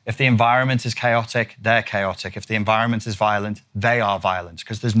 If the environment is chaotic, they're chaotic. If the environment is violent, they are violent,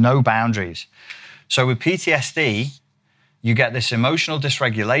 because there's no boundaries. So with PTSD, you get this emotional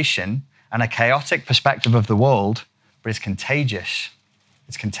dysregulation and a chaotic perspective of the world, but it's contagious.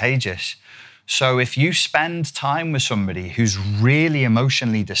 It's contagious. So if you spend time with somebody who's really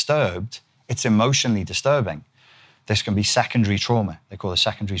emotionally disturbed, it's emotionally disturbing. This can be secondary trauma. They call it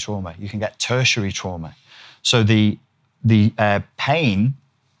secondary trauma. You can get tertiary trauma. So the pain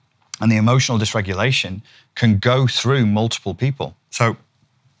and the emotional dysregulation can go through multiple people. So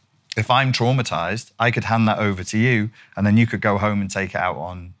if I'm traumatized, I could hand that over to you, and then you could go home and take it out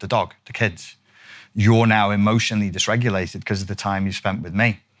on the dog, the kids. You're now emotionally dysregulated because of the time you spent with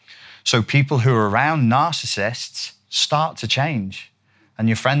me. So people who are around narcissists start to change. And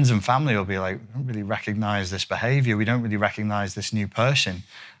your friends and family will be like, we don't really recognize this behavior. We don't really recognize this new person.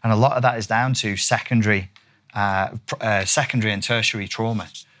 And a lot of that is down to secondary and tertiary trauma.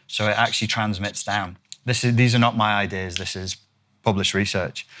 So it actually transmits down. These are not my ideas. This is published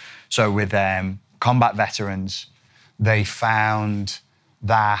research. So with combat veterans, they found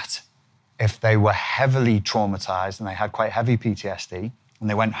that if they were heavily traumatized and they had quite heavy PTSD and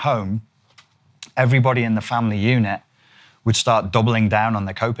they went home, everybody in the family unit would start doubling down on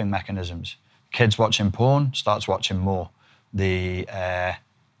their coping mechanisms. Kids watching porn, starts watching more. The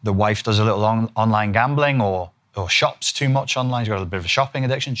wife does a little online gambling or shops too much online. She's got a bit of a shopping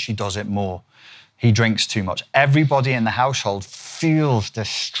addiction. She does it more. He drinks too much. Everybody in the household feels this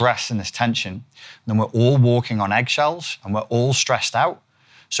stress and this tension. And then we're all walking on eggshells and we're all stressed out.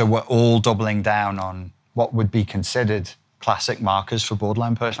 So we're all doubling down on what would be considered classic markers for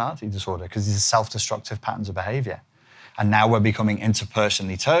borderline personality disorder, because these are self-destructive patterns of behavior. And now we're becoming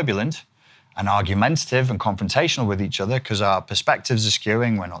interpersonally turbulent and argumentative and confrontational with each other because our perspectives are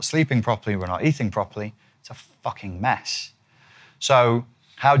skewing, we're not sleeping properly, we're not eating properly. It's a fucking mess. So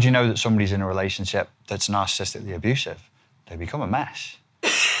how do you know that somebody's in a relationship that's narcissistically abusive? They become a mess.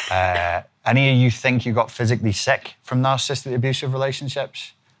 Any of you think you got physically sick from narcissistically abusive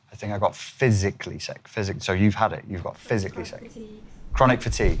relationships? I think I got physically sick. So you've had it. You've got physically sick. Chronic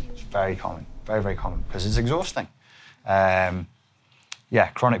fatigue. It's very common. Very, very common because it's exhausting. Yeah,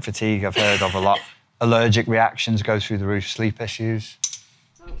 chronic fatigue I've heard of a lot. Allergic reactions go through the roof. Sleep issues.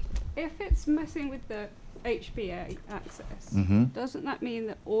 So if it's messing with the HPA axis, doesn't that mean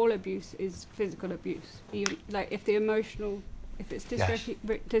that all abuse is physical abuse? Like if the emotional, if it's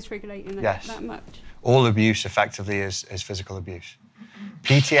dysregulating that much? All abuse effectively is physical abuse.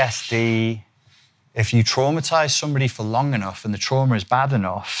 PTSD, if you traumatize somebody for long enough and the trauma is bad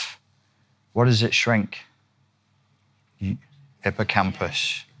enough, what does it shrink?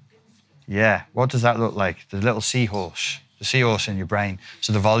 Hippocampus. Yeah, what does that look like? The little seahorse, the seahorse in your brain.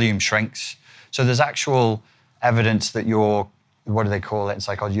 So the volume shrinks. So there's actual evidence that your, what do they call it in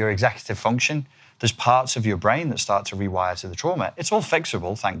psychology, your executive function, there's parts of your brain that start to rewire to the trauma. It's all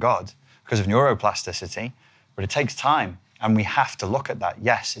fixable, thank God, because of neuroplasticity, but it takes time, and we have to look at that.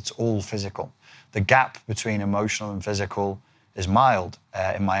 Yes, it's all physical. The gap between emotional and physical is mild.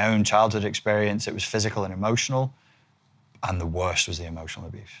 In my own childhood experience, it was physical and emotional, and the worst was the emotional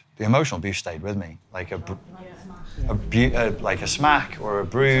abuse. The emotional abuse stayed with me, like like a smack or a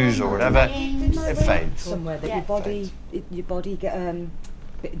bruise or whatever. It fades. Somewhere that your body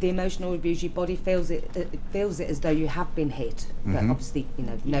the emotional abuse, your body feels it as though you have been hit. But obviously, you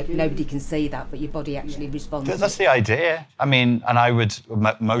know, nobody can see that, but your body actually responds. That's the idea. I mean, and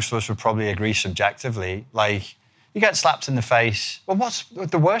most of us would probably agree subjectively, like, you get slapped in the face. Well, what's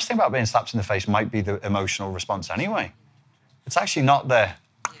the worst thing about being slapped in the face might be the emotional response anyway. It's actually not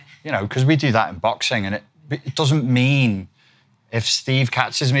you know, because we do that in boxing, and it doesn't mean if Steve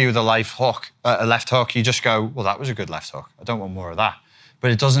catches me with a left hook, you just go, well, that was a good left hook. I don't want more of that. But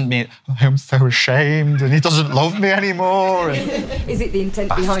it doesn't mean, I'm so ashamed and he doesn't love me anymore. Is it the intent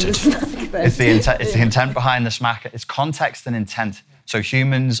behind the smack? It's the intent behind the smack. It's context and intent. So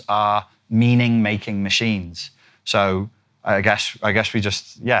humans are meaning-making machines. So I guess we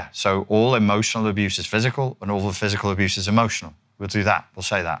just, so all emotional abuse is physical and all the physical abuse is emotional. We'll do that. We'll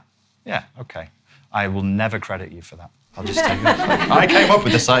say that. Yeah, okay. I will never credit you for that. I'll just take it. I came up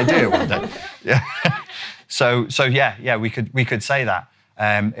with this idea one day. Yeah. So we could say that.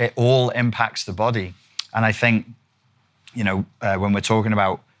 It all impacts the body. And I think, you know, when we're talking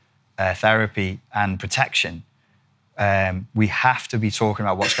about therapy and protection, we have to be talking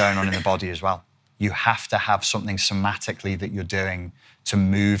about what's going on in the body as well. You have to have something somatically that you're doing to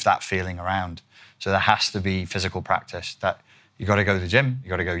move that feeling around. So there has to be physical practice. That you got to go to the gym, you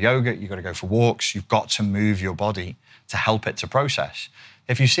got to go yoga, you got to go for walks. You've got to move your body to help it to process.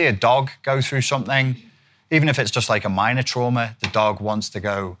 If you see a dog go through something, even if it's just like a minor trauma, the dog wants to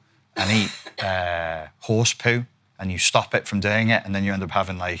go and eat horse poo, and you stop it from doing it, and then you end up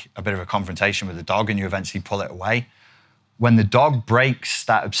having like a bit of a confrontation with the dog, and you eventually pull it away. When the dog breaks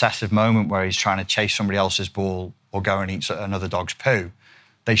that obsessive moment where he's trying to chase somebody else's ball or go and eat another dog's poo,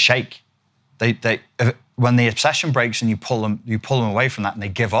 they shake. When the obsession breaks and you pull them away from that and they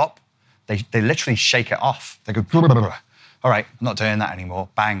give up, they literally shake it off. They go, all right, I'm not doing that anymore,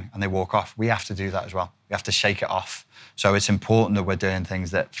 bang, and they walk off. We have to do that as well. We have to shake it off. So it's important that we're doing things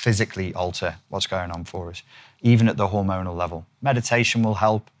that physically alter what's going on for us, even at the hormonal level. Meditation will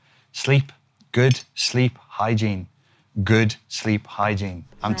help. Sleep, good sleep hygiene. Good sleep hygiene.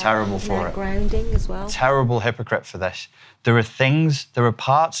 I'm terrible for it. Grounding as well. Terrible hypocrite for this. There are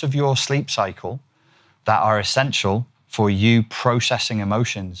parts of your sleep cycle that are essential for you processing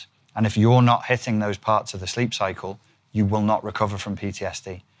emotions. And if you're not hitting those parts of the sleep cycle, you will not recover from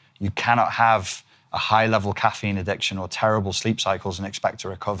PTSD. You cannot have a high-level caffeine addiction or terrible sleep cycles and expect to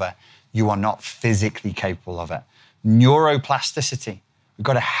recover. You are not physically capable of it. Neuroplasticity. We've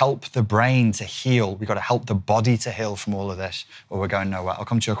got to help the brain to heal. We've got to help the body to heal from all of this, or we're going nowhere. I'll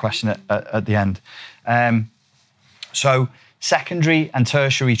come to your question at the end. So secondary and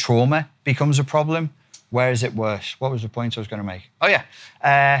tertiary trauma becomes a problem. Where is it worse? What was the point I was going to make? Oh,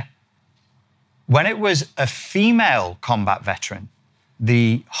 yeah. When it was a female combat veteran,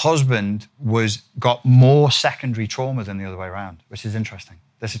 the husband got more secondary trauma than the other way around, which is interesting.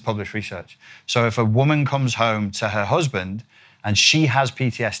 This is published research. So if a woman comes home to her husband and she has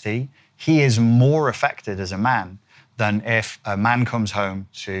PTSD, he is more affected as a man than if a man comes home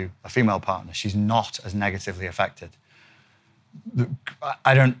to a female partner. She's not as negatively affected.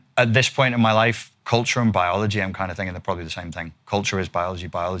 At this point in my life, culture and biology, I'm kind of thinking they're probably the same thing. Culture is biology,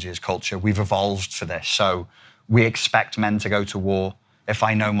 biology is culture. We've evolved for this. So we expect men to go to war. If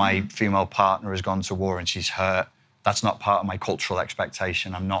I know my female partner has gone to war and she's hurt, that's not part of my cultural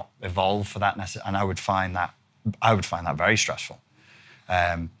expectation. I'm not evolved for that necessarily, and I would find that very stressful.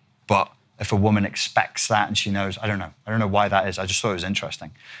 But if a woman expects that and she knows, I don't know why that is. I just thought it was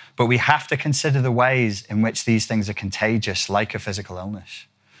interesting. But we have to consider the ways in which these things are contagious, like a physical illness.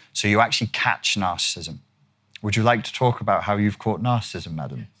 So you actually catch narcissism. Would you like to talk about how you've caught narcissism,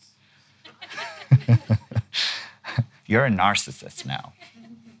 madam? You're a narcissist now.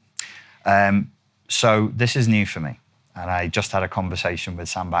 So this is new for me. And I just had a conversation with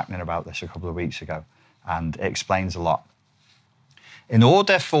Sam Vaknin about this a couple of weeks ago, and it explains a lot. In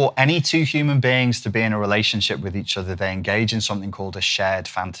order for any two human beings to be in a relationship with each other, they engage in something called a shared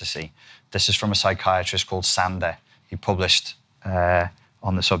fantasy. This is from a psychiatrist called Sander. He published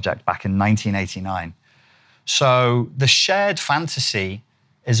on the subject back in 1989. So the shared fantasy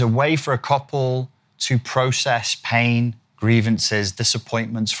is a way for a couple to process pain, grievances,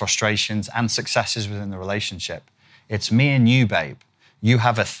 disappointments, frustrations, and successes within the relationship. It's me and you, babe. You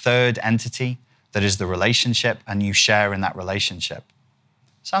have a third entity that is the relationship, and you share in that relationship.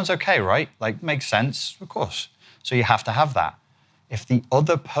 Sounds okay, right? Like, makes sense, of course. So you have to have that. If the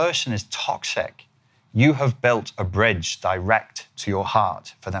other person is toxic, you have built a bridge direct to your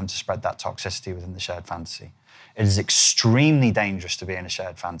heart for them to spread that toxicity within the shared fantasy. It is extremely dangerous to be in a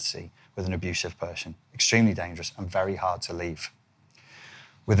shared fantasy with an abusive person. Extremely dangerous and very hard to leave.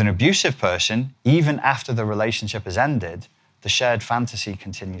 With an abusive person, even after the relationship has ended, the shared fantasy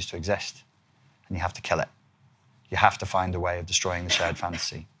continues to exist, and you have to kill it. You have to find a way of destroying the shared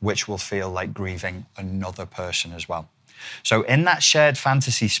fantasy, which will feel like grieving another person as well. So in that shared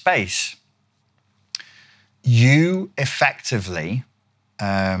fantasy space, you effectively,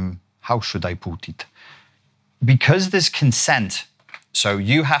 how should I put it? Because there's consent, so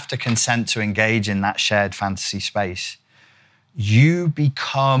you have to consent to engage in that shared fantasy space, you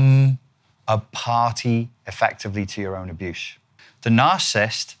become a party effectively to your own abuse. The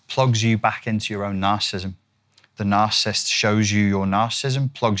narcissist plugs you back into your own narcissism. The narcissist shows you your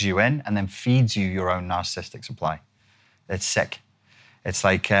narcissism, plugs you in, and then feeds you your own narcissistic supply. It's sick. It's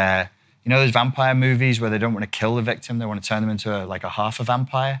like, you know those vampire movies where they don't want to kill the victim, they want to turn them into like a half a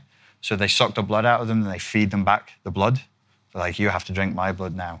vampire? So they suck the blood out of them and they feed them back the blood. They're like, you have to drink my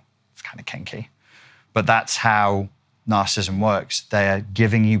blood now. It's kind of kinky. But that's how narcissism works. They're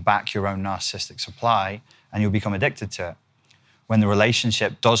giving you back your own narcissistic supply, and you'll become addicted to it. When the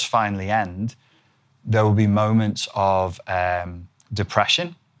relationship does finally end, there will be moments of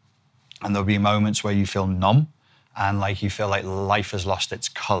depression, and there'll be moments where you feel numb and like you feel like life has lost its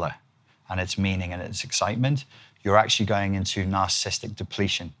color and its meaning and its excitement. You're actually going into narcissistic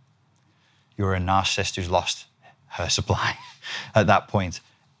depletion. You're a narcissist who's lost her supply at that point.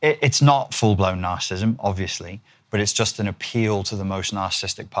 It's not full-blown narcissism, obviously, but it's just an appeal to the most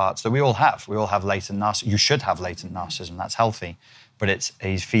narcissistic parts that we all have. We all have latent narcissism. You should have latent narcissism. That's healthy, but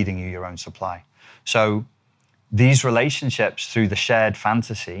he's feeding you your own supply. So these relationships, through the shared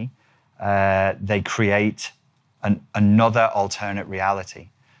fantasy, they create another alternate reality.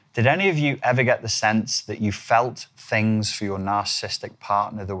 Did any of you ever get the sense that you felt things for your narcissistic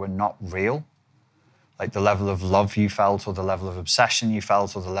partner that were not real? Like the level of love you felt, or the level of obsession you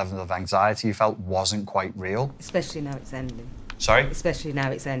felt, or the level of anxiety you felt wasn't quite real? Especially now it's ending. Sorry? Especially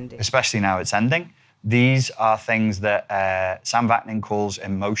now it's ending. Especially now it's ending. These are things that Sam Vaknin calls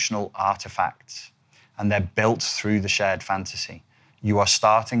emotional artifacts, and they're built through the shared fantasy. You are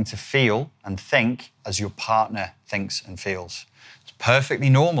starting to feel and think as your partner thinks and feels. It's perfectly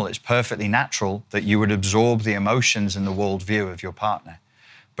normal, it's perfectly natural that you would absorb the emotions and the worldview of your partner.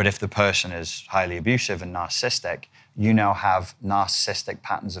 But if the person is highly abusive and narcissistic, you now have narcissistic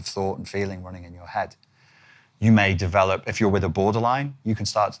patterns of thought and feeling running in your head. You may develop, if you're with a borderline, you can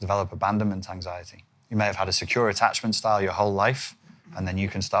start to develop abandonment anxiety. You may have had a secure attachment style your whole life, and then you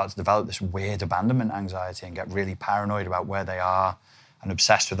can start to develop this weird abandonment anxiety and get really paranoid about where they are and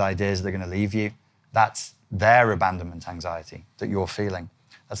obsessed with ideas they're going to leave you. That's their abandonment anxiety that you're feeling.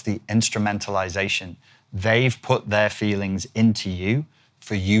 That's the instrumentalization. They've put their feelings into you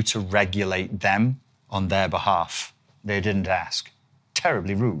for you to regulate them on their behalf. They didn't ask.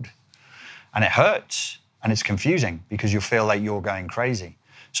 Terribly rude. And it hurts, and it's confusing because you feel like you're going crazy.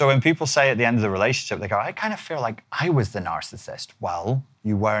 So when people say at the end of the relationship, they go, I kind of feel like I was the narcissist. Well,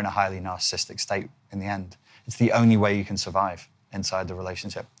 you were in a highly narcissistic state in the end. It's the only way you can survive inside the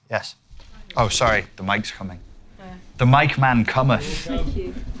relationship. Yes? Oh, sorry, the mic's coming. The mic man cometh. Thank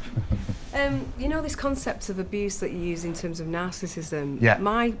you. You know this concept of abuse that you use in terms of narcissism? Yeah.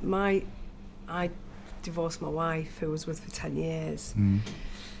 I divorced my wife, who I was with for 10 years.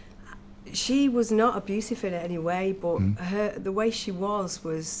 She was not abusive in any way, but the way she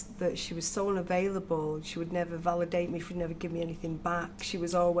was that she was so unavailable. She would never validate me, she would never give me anything back. She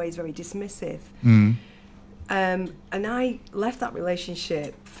was always very dismissive. And I left that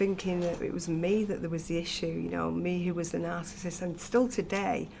relationship thinking that it was me that there was the issue, you know, me who was the narcissist. And still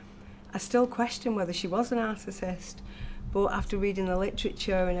today, I still question whether she was a narcissist. But after reading the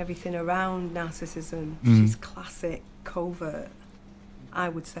literature and everything around narcissism, she's classic, covert, I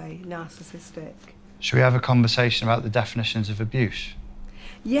would say, narcissistic. Should we have a conversation about the definitions of abuse?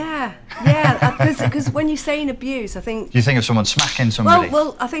 Yeah, because when you're saying abuse, I think... Do you think of someone smacking somebody?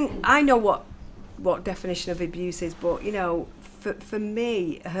 Well, I think I know what definition of abuse is, but, you know, for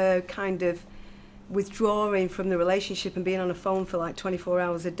me, her kind of withdrawing from the relationship and being on the phone for like 24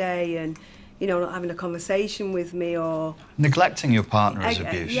 hours a day and, you know, not having a conversation with me or... Neglecting your partner is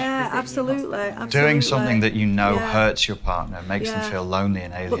abuse. Yeah, absolutely. Doing something that you know hurts your partner, makes them feel lonely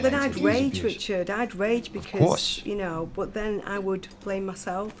and alienated. But then I'd rage, Richard. I'd rage because, you know, but then I would blame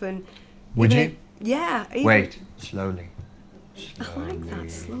myself and... Would you? Yeah. Wait, slowly. I like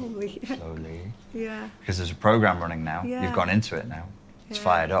that, slowly. Slowly. Yeah. Because there's a program running now. Yeah. You've gone into it now. It's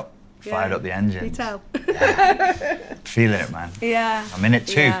fired up. Fired up the engine. You tell. Feeling it, man. Yeah. I'm in it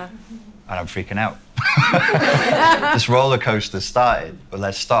too. Yeah. And I'm freaking out. This roller coaster started, but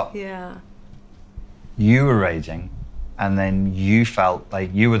let's stop. Yeah. You were raging, and then you felt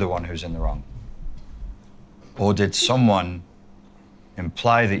like you were the one who's in the wrong. Or did someone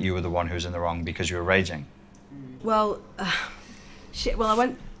imply that you were the one who's in the wrong because you were raging? Well, I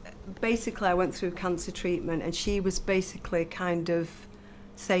went through cancer treatment, and she was basically kind of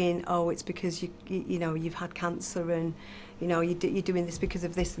saying, oh, it's because you know, you've had cancer and, you know, you're doing this because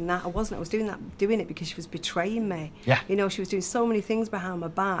of this and that. I wasn't. I was doing it because she was betraying me. Yeah. You know, she was doing so many things behind my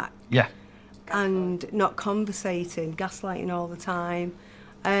back. Yeah. And not conversating, gaslighting all the time.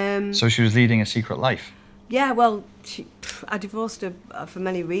 So she was leading a secret life? Yeah, well, I divorced her for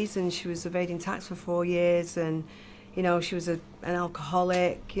many reasons. She was evading tax for 4 years and, you know, she was an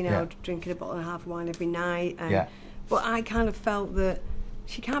alcoholic, you know, drinking a bottle and a half of wine every night. And, but I kind of felt that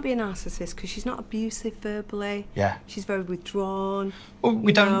she can't be a narcissist because she's not abusive verbally. Yeah. She's very withdrawn. Well,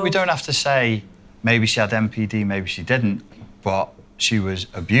 we don't have to say maybe she had MPD, maybe she didn't, but she was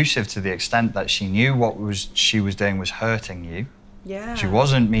abusive to the extent that she knew what she was doing was hurting you. Yeah. She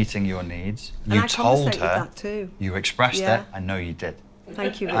wasn't meeting your needs. And you I told her. That too. You expressed it. I know you did.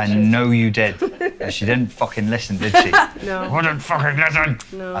 Thank you, Richard. I know you did. And she didn't fucking listen, did she? No. Wouldn't fucking listen.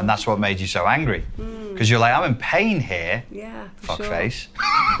 No. And that's what made you so angry. Because you're like, I'm in pain here. Yeah, Fuckface.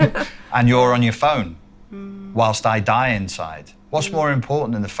 And you're on your phone whilst I die inside. What's more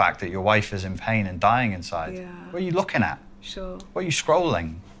important than the fact that your wife is in pain and dying inside? Yeah. What are you looking at? Sure. What are you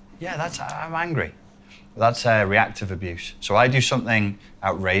scrolling? Yeah, I'm angry. That's reactive abuse. So I do something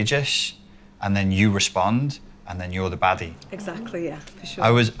outrageous, and then you respond, and then you're the baddie. Exactly, yeah, for sure.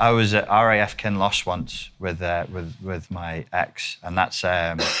 I was at RAF Kinloss once with my ex, and that's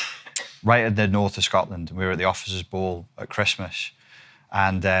right at the north of Scotland. We were at the officers' ball at Christmas,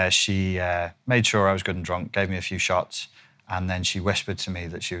 and she made sure I was good and drunk, gave me a few shots, and then she whispered to me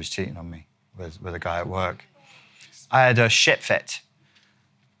that she was cheating on me with a guy at work. I had a shit fit.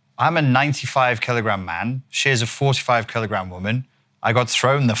 I'm a 95-kilogram man. She is a 45-kilogram woman. I got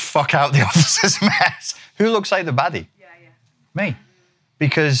thrown the fuck out the officer's mess. Who looks like the baddie? Yeah. Me.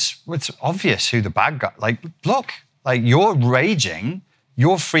 Because it's obvious who the bad guy... Like, look, like, you're raging,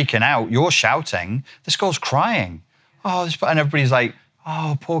 you're freaking out, you're shouting, this girl's crying. Oh, and everybody's like,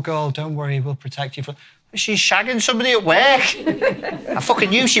 oh, poor girl, don't worry, we'll protect you. She's shagging somebody at work. I fucking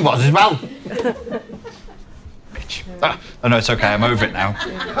knew she was as well. Oh, no, it's okay. I'm over it now.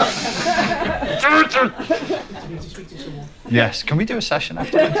 Yes. Can we do a session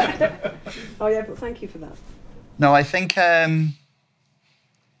afterwards? Oh, yeah, but thank you for that. No, I think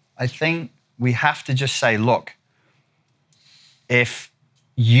we have to just say, look, if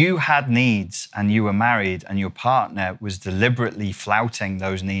you had needs and you were married and your partner was deliberately flouting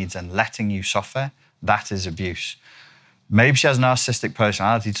those needs and letting you suffer, that is abuse. Maybe she has narcissistic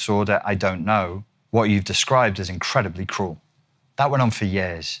personality disorder. I don't know. What you've described is incredibly cruel. That went on for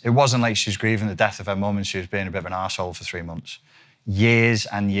years. It wasn't like she was grieving the death of her mum and she was being a bit of an arsehole for 3 months. Years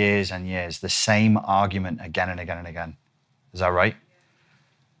and years and years, the same argument again and again and again. Is that right?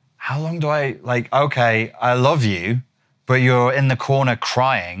 How long do okay, I love you, but you're in the corner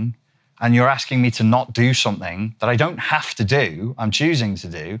crying and you're asking me to not do something that I don't have to do, I'm choosing to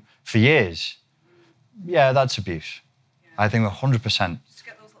do, for years. Yeah, that's abuse. I think 100%. Just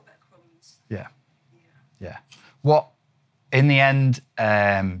get those little bit of crumbs. Yeah. What, in the end,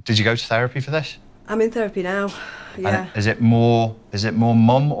 did you go to therapy for this? I'm in therapy now, yeah. And is it more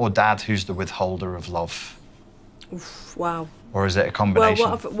mum or dad who's the withholder of love? Oof, wow. Or is it a combination?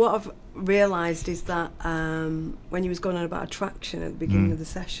 Well, what I've realised is that when you was going on about attraction at the beginning of the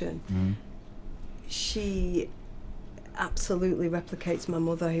session, she absolutely replicates my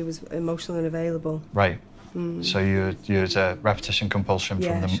mother, who was emotionally unavailable. Right. So you had a repetition compulsion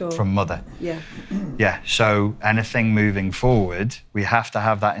from mother. Yeah. Yeah. So anything moving forward, we have to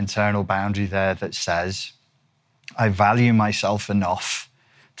have that internal boundary there that says, I value myself enough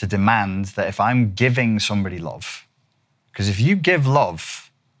to demand that if I'm giving somebody love, because if you give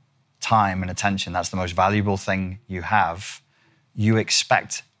love, time and attention, that's the most valuable thing you have, you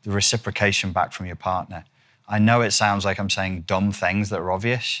expect the reciprocation back from your partner. I know it sounds like I'm saying dumb things that are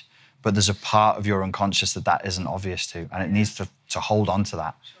obvious, but there's a part of your unconscious that isn't obvious to, and it needs to hold on to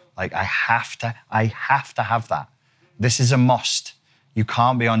that. Like, I have to have that. This is a must. You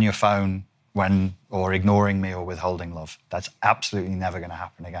can't be on your phone or ignoring me or withholding love. That's absolutely never going to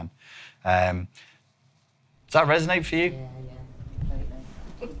happen again. Does that resonate for you?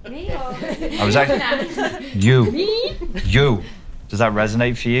 Yeah. Me or? I was like, you. Me? You. Does that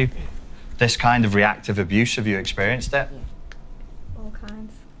resonate for you? This kind of reactive abuse, have you experienced it? All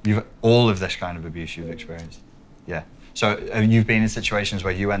kinds. All of this kind of abuse you've experienced? Yeah. So you've been in situations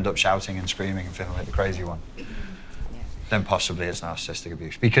where you end up shouting and screaming and feeling like the crazy one? Then possibly it's narcissistic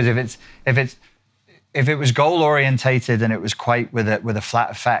abuse. Because if it was goal orientated and it was quite with a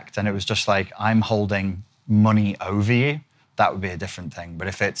flat effect and it was just like, I'm holding money over you, that would be a different thing. But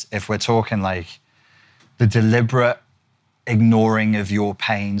if we're talking like the deliberate ignoring of your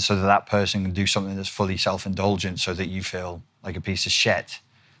pain so that person can do something that's fully self-indulgent so that you feel like a piece of shit,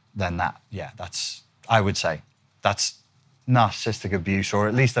 then I would say that's narcissistic abuse, or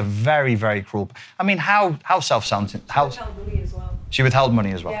at least a very, very cruel. I mean, how self-centered? She withheld money as well. She withheld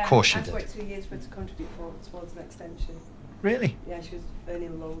money as well. Yeah, of course she I had did. to wait 2 years for her to contribute towards an extension. Really? Yeah, she was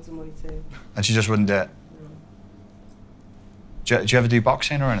earning loads of money too. And she just wouldn't do it. Do you ever do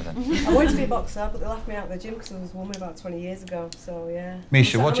boxing or anything? I wanted to be a boxer, but they laughed me out of the gym because I was a woman about 20 years ago. So yeah.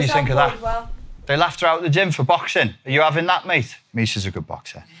 Misha, what do you think of that? Well. They laughed her out of the gym for boxing. Are you having that, mate? Misha's a good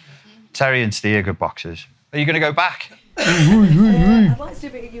boxer. Terry and Steve are good boxers. Are you going to go back? I'd like to do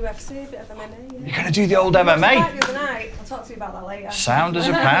a bit of UFC, a bit of MMA. Yeah. You're going to do the old MMA? The other night. I'll talk to you about that later. Sound as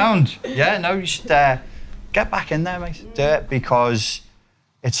a pound. Yeah, no, you should get back in there, mate. Do it, because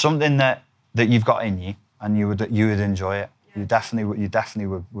it's something that you've got in you, and you would enjoy it. Yeah. You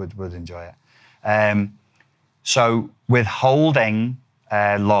definitely would enjoy it. So withholding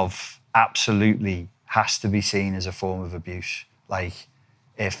love absolutely has to be seen as a form of abuse. Like,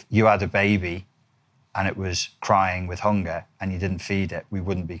 if you had a baby and it was crying with hunger and you didn't feed it, we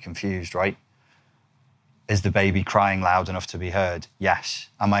wouldn't be confused, right? Is the baby crying loud enough to be heard? Yes.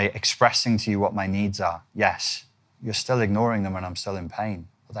 Am I expressing to you what my needs are? Yes. You're still ignoring them and I'm still in pain.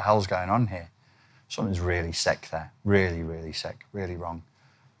 What the hell's going on here? Something's really sick there. Really, really sick. Really wrong.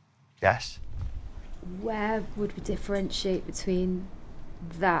 Yes? Where would we differentiate between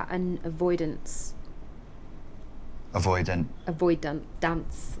that and avoidance? Avoidance. Like an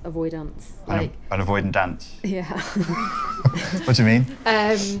avoidant dance? Yeah. What do you mean?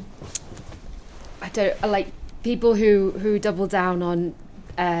 I don't like people who double down on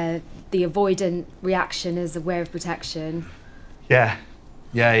the avoidant reaction as a way of protection. Yeah.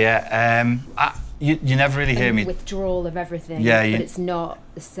 You never really hear me. Withdrawal of everything. Yeah, but it's not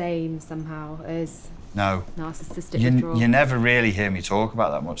the same somehow as narcissistic withdrawal. You never really hear me talk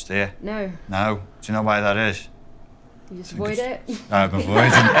about that much, do you? No. No. Do you know why that is? You just avoid it? I'm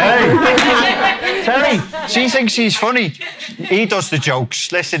avoiding. Hey! Terry, she thinks she's funny. He does the jokes.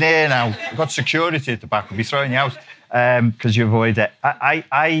 Listen here now. I've got security at the back. We'll be throwing you out because you avoid it.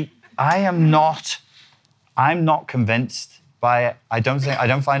 I'm not convinced by it. I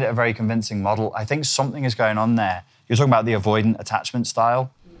don't find it a very convincing model. I think something is going on there. You're talking about the avoidant attachment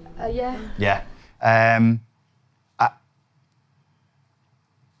style? Yeah. Yeah.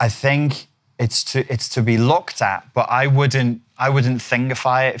 I think it's to be looked at, but I wouldn't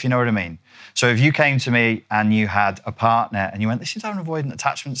thingify it, if you know what I mean. So if you came to me and you had a partner and you went, this is an avoidant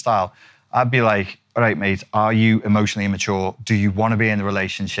attachment style, I'd be like, all right, mate, are you emotionally immature? Do you want to be in a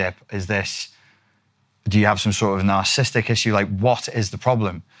relationship? Do you have some sort of narcissistic issue? Like, what is the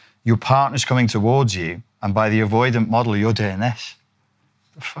problem? Your partner's coming towards you, and by the avoidant model, you're doing this.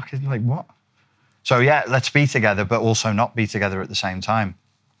 The fuck is, like, what? So yeah, let's be together, but also not be together at the same time.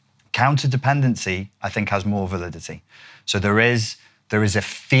 Counterdependency, I think, has more validity. So there is a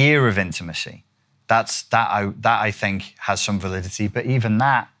fear of intimacy. That I think has some validity, but even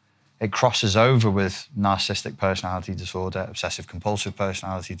that, it crosses over with narcissistic personality disorder, obsessive compulsive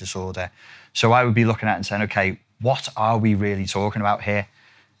personality disorder. So I would be looking at it and saying, okay, what are we really talking about here?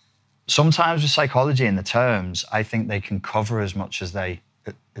 Sometimes with psychology and the terms, I think they can cover as much as they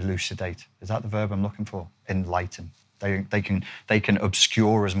elucidate. Is that the verb I'm looking for? Enlighten. They can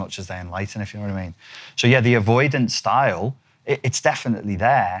obscure as much as they enlighten, if you know what I mean. So yeah, the avoidance style, it's definitely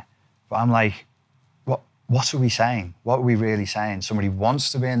there, but I'm like, what are we saying? What are we really saying? Somebody wants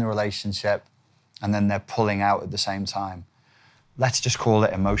to be in the relationship and then they're pulling out at the same time. Let's just call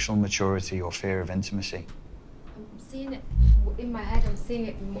it emotional maturity or fear of intimacy. I'm seeing it in my head, I'm seeing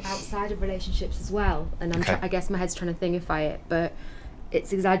it outside of relationships as well. And I guess my head's trying to thingify it, but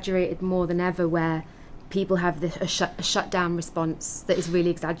it's exaggerated more than ever, where people have a shutdown response that is really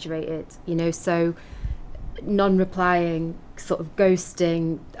exaggerated, you know, so non-replying, sort of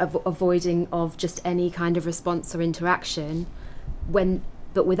ghosting, avoiding of just any kind of response or interaction,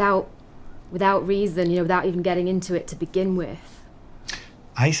 but without reason, you know, without even getting into it to begin with.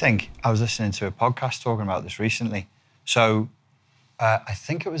 I think I was listening to a podcast talking about this recently. So I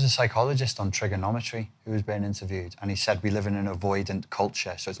think it was a psychologist on trigonometry who was being interviewed, and he said we live in an avoidant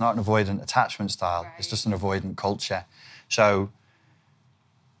culture. So it's not an avoidant attachment style, right. It's just an avoidant culture. So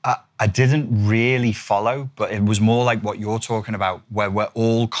I didn't really follow, but it was more like what you're talking about, where we're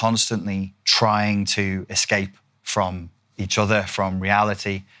all constantly trying to escape from each other, from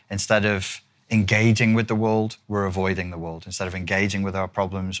reality. Instead of engaging with the world, we're avoiding the world. Instead of engaging with our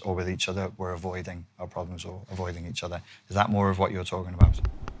problems or with each other, we're avoiding our problems or avoiding each other. Is that more of what you're talking about?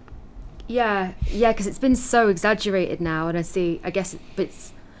 Yeah, because it's been so exaggerated now, and I guess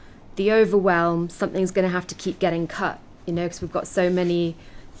it's the overwhelm. Something's going to have to keep getting cut, you know, because we've got so many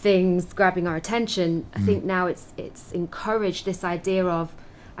things grabbing our attention. I think now it's encouraged this idea of,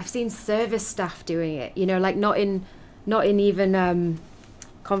 I've seen service staff doing it, you know, like not in even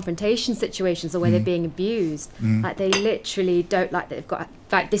confrontation situations or where they're being abused. Like they literally don't, like they've got,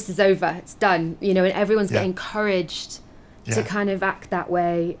 like, this is over, it's done, you know, and everyone's getting encouraged to kind of act that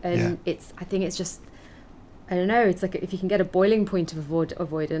way. And I think it's just, I don't know, it's like if you can get a boiling point of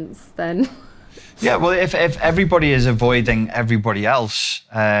avoidance, then yeah, well, if everybody is avoiding everybody else,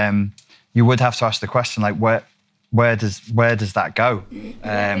 you would have to ask the question, like, where does that go?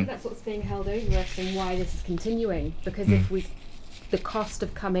 I think that's what's being held over us and why this is continuing. Because if the cost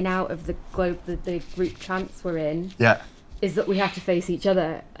of coming out of the group trance we're in, is that we have to face each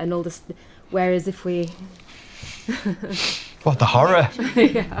other and all this. Whereas if we, what, the horror,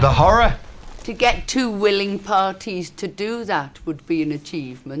 the horror. To get two willing parties to do that would be an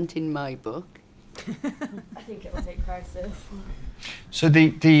achievement in my book. I think it will take crisis. So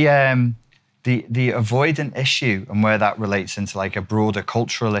the avoidant issue and where that relates into like a broader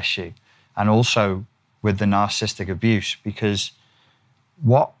cultural issue, and also with the narcissistic abuse, because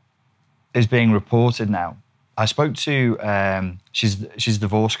what is being reported now, I spoke to, she's a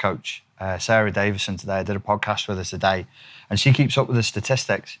divorce coach, Sarah Davison today. I did a podcast with her today, and she keeps up with the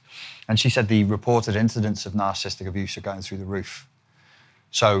statistics. And she said the reported incidents of narcissistic abuse are going through the roof.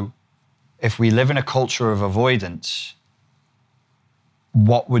 So if we live in a culture of avoidance,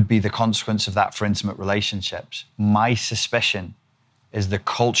 what would be the consequence of that for intimate relationships? My suspicion is the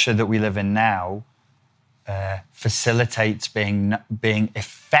culture that we live in now facilitates being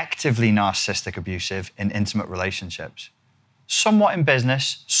effectively narcissistic abusive in intimate relationships. Somewhat in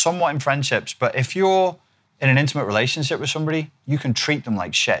business, somewhat in friendships, but if you're in an intimate relationship with somebody, you can treat them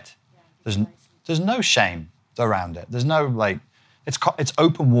like shit. There's no shame around it. There's no, like, it's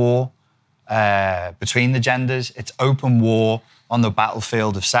open war between the genders. It's open war on the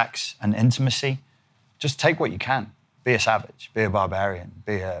battlefield of sex and intimacy. Just take what you can. Be a savage, be a barbarian,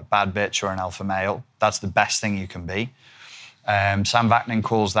 be a bad bitch or an alpha male. That's the best thing you can be. Sam Vaknin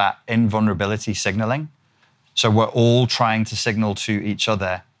calls that invulnerability signaling. So we're all trying to signal to each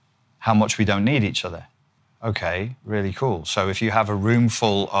other how much we don't need each other. Okay, really cool. So if you have a room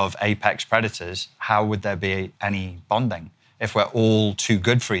full of apex predators, how would there be any bonding? If we're all too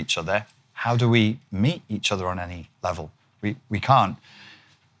good for each other, how do we meet each other on any level? We can't.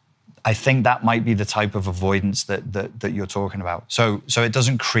 I think that might be the type of avoidance that you're talking about. So it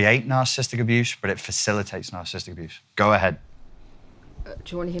doesn't create narcissistic abuse, but it facilitates narcissistic abuse. Go ahead. Do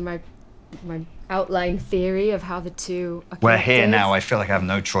you want to hear my outline theory of how the two are connected? We're here now. I feel like I have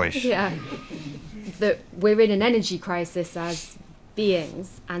no choice. Yeah. That we're in an energy crisis as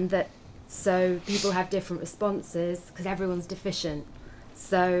beings, and that so people have different responses because everyone's deficient.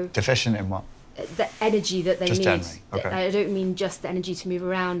 So deficient in what? The energy that they just need. Generally. Okay. I don't mean just the energy to move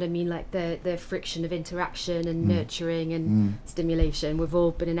around. I mean like the friction of interaction and nurturing and stimulation. We've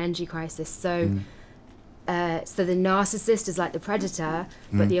all been in an energy crisis. So so the narcissist is like the predator,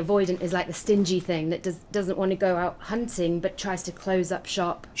 but the avoidant is like the stingy thing that doesn't want to go out hunting but tries to close up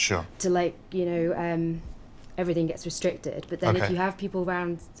shop. Sure. To, like, you know, everything gets restricted. But then if you have people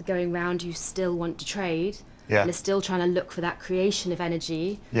going round who still want to trade, and are still trying to look for that creation of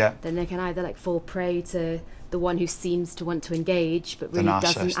energy, then they can either like fall prey to the one who seems to want to engage but really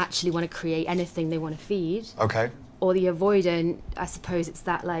doesn't actually want to create anything they want to feed. Okay. Or the avoidant, I suppose it's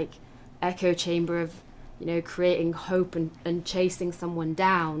that like echo chamber of, you know, creating hope and chasing someone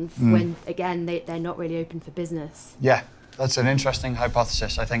down when, again, they're not really open for business. Yeah, that's an interesting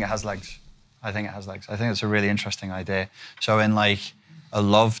hypothesis. I think it has legs. I think it's a really interesting idea. So in like a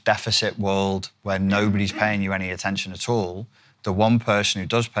love deficit world where nobody's paying you any attention at all, the one person who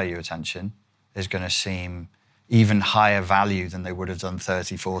does pay you attention is going to seem even higher value than they would have done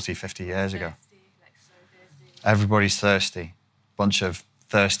 30, 40, 50 years ago. Everybody's thirsty. Bunch of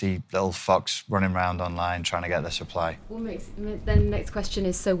thirsty little fucks running around online trying to get their supply. Then the next question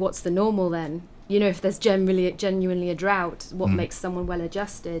is, so what's the normal then? You know, if there's genuinely a drought, what makes someone well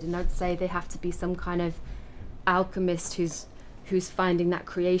adjusted? And I'd say they have to be some kind of alchemist who's finding that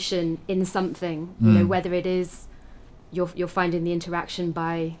creation in something. You know, whether it is you're finding the interaction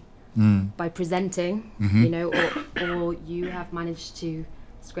by presenting, you know, or you have managed to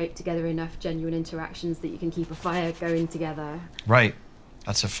scrape together enough genuine interactions that you can keep a fire going together. Right.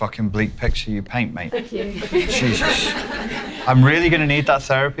 That's a fucking bleak picture you paint, mate. Thank you. Jesus. I'm really going to need that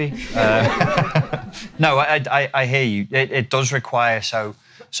therapy. No, I hear you. It does require, so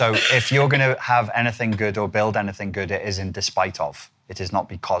if you're going to have anything good or build anything good, it is in despite of. It is not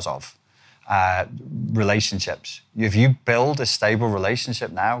because of. Relationships. If you build a stable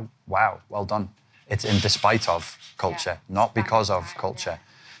relationship now, wow, well done. It's in despite of culture, not because of culture.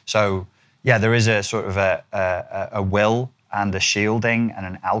 So, yeah, there is a sort of a will and a shielding and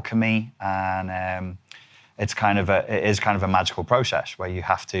an alchemy, and it is kind of a magical process where you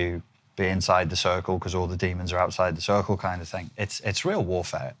have to be inside the circle because all the demons are outside the circle, kind of thing. It's real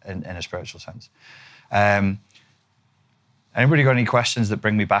warfare in a spiritual sense. Anybody got any questions that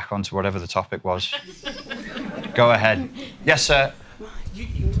bring me back onto whatever the topic was? Go ahead. Yes, sir.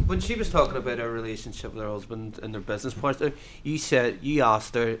 When she was talking about her relationship with her husband and their business partner, you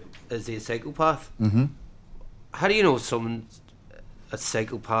asked her, is he a psychopath? Mm-hmm. How do you know someone's a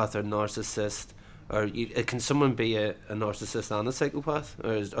psychopath or narcissist? Or can someone be a narcissist and a psychopath?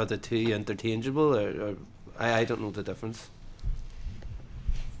 Or are the two interchangeable? Or I don't know the difference.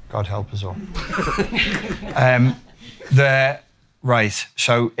 God help us all. Right,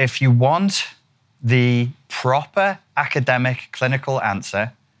 so if you want the proper academic clinical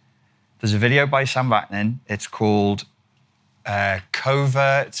answer, there's a video by Sam Vaknin. It's called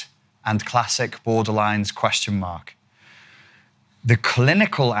Covert and Classic Borderlines ? The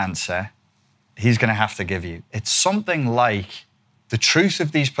clinical answer he's going to have to give you, it's something like the truth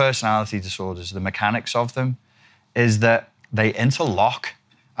of these personality disorders, the mechanics of them, is that they interlock,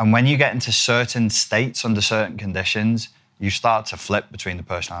 and when you get into certain states under certain conditions, you start to flip between the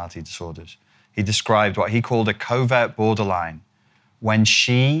personality disorders. He described what he called a covert borderline. When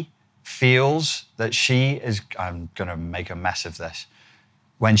she feels that she is, I'm going to make a mess of this,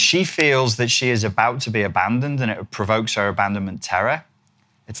 when she feels that she is about to be abandoned and it provokes her abandonment terror,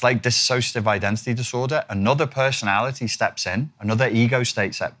 it's like dissociative identity disorder. Another personality steps in, another ego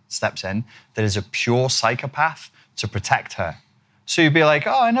state steps in that is a pure psychopath to protect her. So you'd be like,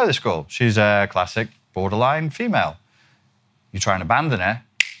 oh, I know this girl. She's a classic borderline female. You try and abandon her,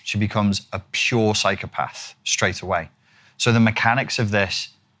 she becomes a pure psychopath straight away. So the mechanics of this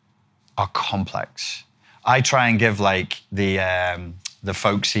are complex. I try and give like the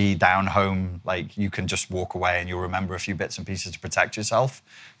folksy down home, like you can just walk away and you'll remember a few bits and pieces to protect yourself.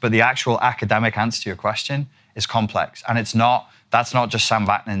 But the actual academic answer to your question is complex. And that's not just Sam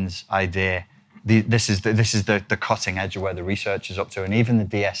Vaknin's idea. This is the cutting edge of where the research is up to. And even the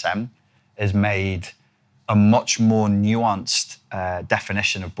DSM has made a much more nuanced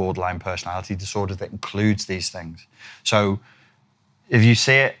definition of borderline personality disorder that includes these things. So if you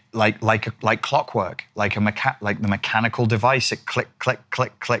see it like clockwork, like the mechanical device, it click, click,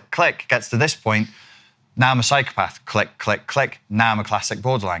 click, click, click, gets to this point. Now I'm a psychopath. Click, click, click. Now I'm a classic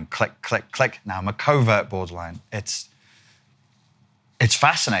borderline. Click, click, click. Now I'm a covert borderline. It's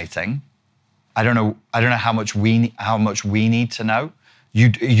fascinating. I don't know how much we need to know.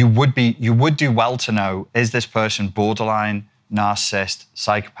 You would do well to know, is this person borderline, narcissist,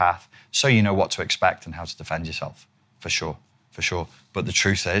 psychopath, so you know what to expect and how to defend yourself, for sure. But the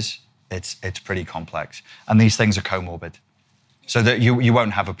truth is, it's pretty complex. And these things are comorbid. So that you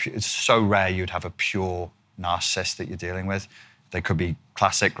won't have it's so rare you'd have a pure narcissist that you're dealing with. They could be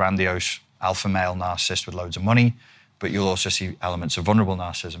classic, grandiose, alpha male narcissist with loads of money, but you'll also see elements of vulnerable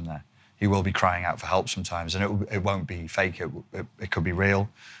narcissism there. He will be crying out for help sometimes, and it won't be fake. It could be real.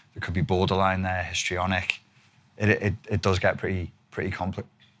 There could be borderline there, histrionic. It does get pretty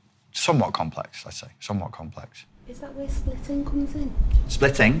somewhat complex, let's say, somewhat complex. Is that where splitting comes in?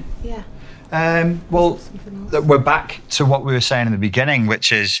 Splitting? Yeah. Well, we're back to what we were saying in the beginning,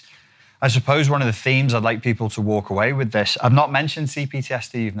 which is, I suppose, one of the themes I'd like people to walk away with this. I've not mentioned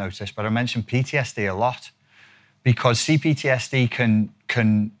CPTSD, you've noticed, but I mentioned PTSD a lot, because CPTSD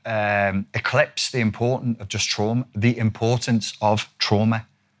can eclipse the importance of trauma.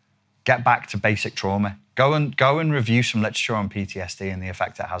 Get back to basic trauma. Go and review some literature on PTSD and the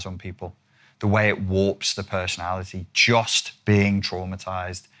effect it has on people, the way it warps the personality, just being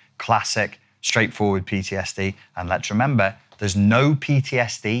traumatized, classic, straightforward PTSD. And let's remember, there's no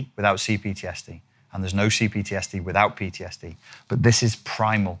PTSD without CPTSD, and there's no CPTSD without PTSD. But this is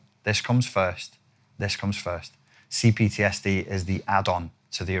primal. This comes first. This comes first. CPTSD is the add-on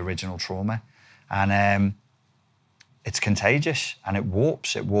to the original trauma. And it's contagious, and it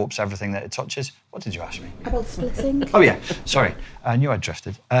warps everything that it touches. What did you ask me? About splitting. Oh yeah, sorry, I knew I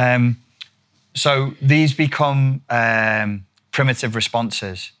drifted. So these become primitive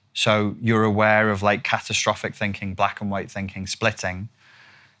responses. So you're aware of like catastrophic thinking, black and white thinking, splitting.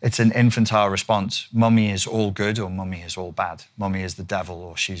 It's an infantile response. Mummy is all good or mummy is all bad. Mummy is the devil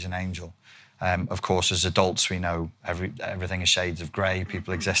or she's an angel. Of course, as adults, we know everything is shades of grey.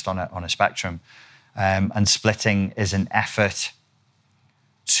 People exist on a spectrum. And splitting is an effort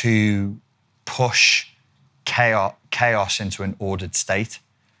to push chaos into an ordered state.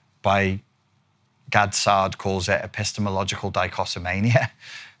 Gad Saad calls it epistemological dichotomania,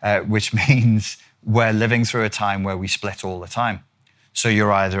 which means we're living through a time where we split all the time. So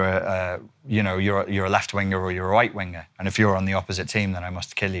you're either you're a left winger or you're a right winger, and if you're on the opposite team, then I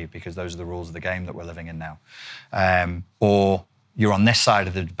must kill you, because those are the rules of the game that we're living in now. Or you're on this side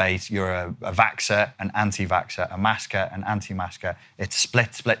of the debate, you're a vaxxer, an anti-vaxxer, a masker, an anti-masker. It's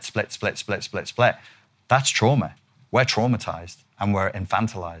split. That's trauma. We're traumatized, and we're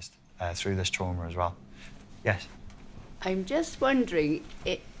infantilized through this trauma as well. Yes? I'm just wondering,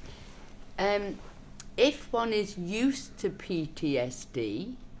 if one is used to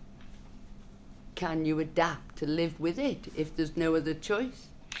PTSD, can you adapt to live with it if there's no other choice?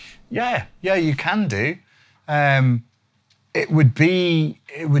 Yeah, you can do. It would be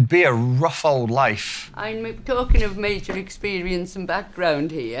a rough old life. I'm talking of major experience and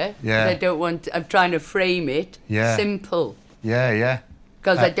background here. Yeah. I don't want I'm trying to frame it simple. Yeah.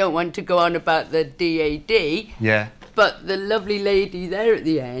 Because I don't want to go on about the DAD. Yeah. But the lovely lady there at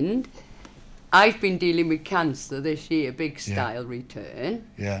the end, I've been dealing with cancer this year, big style return.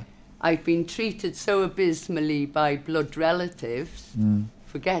 Yeah. I've been treated so abysmally by blood relatives.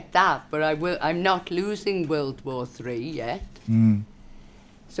 Forget that, but I'm not losing World War III yet.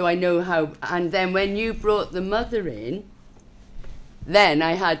 So I know how, and then when you brought the mother in, then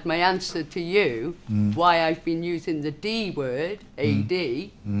I had my answer to you, why I've been using the D word, AD.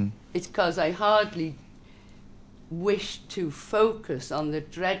 It's because I hardly wish to focus on the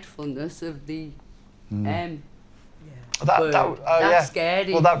dreadfulness of the M. That's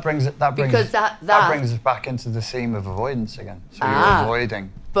scary. Well, that brings us back into the theme of avoidance again. So you're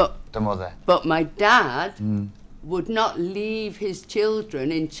avoiding the mother. But my dad would not leave his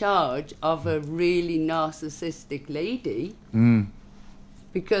children in charge of a really narcissistic lady,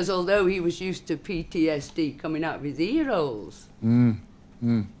 because although he was used to PTSD coming out of his ear holes,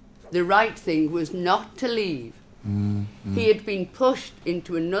 the right thing was not to leave. He had been pushed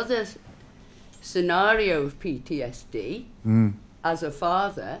into another scenario of PTSD as a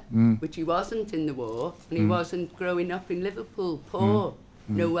father, which he wasn't in the war, and he wasn't growing up in Liverpool, poor,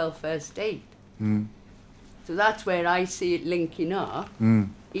 no welfare state. So that's where I see it linking up,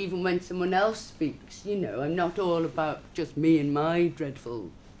 even when someone else speaks. You know, I'm not all about just me and my dreadful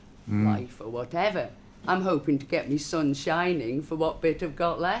life or whatever. I'm hoping to get me sun shining for what bit I've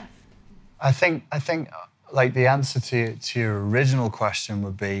got left. I think like the answer to your original question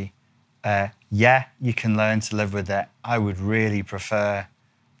would be, yeah, you can learn to live with it. I would really prefer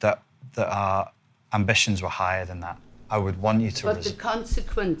that our ambitions were higher than that. I would want you to... But the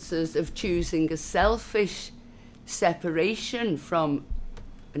consequences of choosing a selfish separation from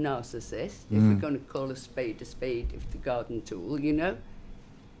a narcissist, if we're going to call a spade, if the garden tool, you know,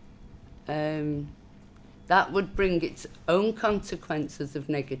 that would bring its own consequences of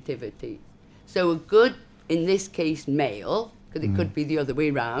negativity. So a good, in this case, male, because it could be the other way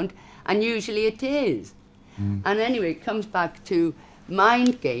around, and usually it is. And anyway, it comes back to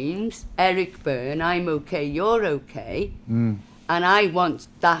mind games, Eric Byrne, I'm okay, you're okay. And I want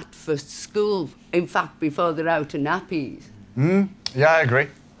that for school, in fact, before they're out of nappies. Yeah, I agree.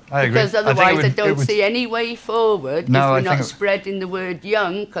 Because otherwise I don't see any way forward if we're not spreading the word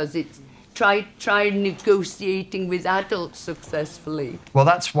young, because it's try negotiating with adults successfully. Well,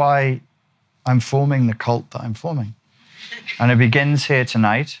 that's why I'm forming the cult that I'm forming. And it begins here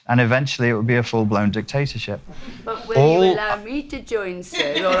tonight, and eventually it will be a full-blown dictatorship. But will you allow me to join,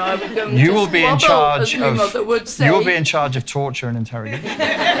 sir, or are we going you to will be in squabble, charge as my mother would say? You will be in charge of torture and interrogation.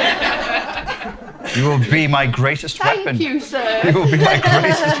 You will be my greatest weapon. Thank you, sir. You will be my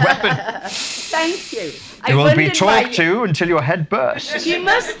greatest weapon. Thank you. You will be talked to until your head bursts. You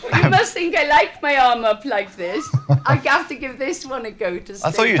must think I like my arm up like this. I have to give this one a go to stay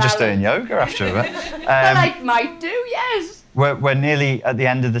I thought you were just doing balanced. yoga after a bit. Well, I might do, yes. We're nearly at the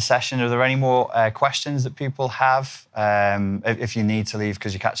end of the session. Are there any more questions that people have? If you need to leave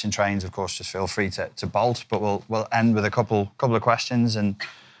because you're catching trains, of course, just feel free to bolt. But we'll end with a couple of questions and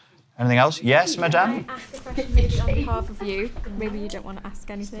anything else. Yes, madame? Can I ask a question maybe on behalf of you? Maybe you don't want to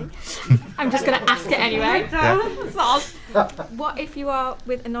ask anything. I'm just going to ask it anyway. What if you are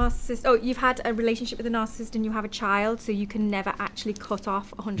with a narcissist? Oh, you've had a relationship with a narcissist and you have a child, so you can never actually cut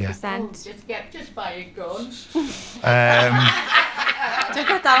off 100%. Just buy a gun. Don't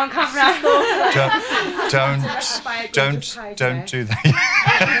get that on camera. Don't do that.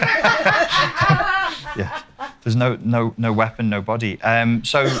 Yeah, there's no weapon, no body.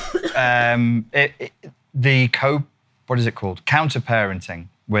 What is it called? Counter-parenting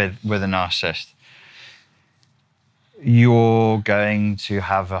with a narcissist. You're going to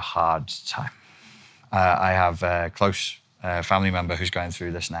have a hard time. I have a close family member who's going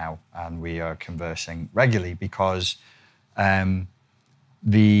through this now, and we are conversing regularly because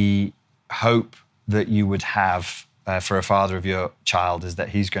the hope that you would have for a father of your child is that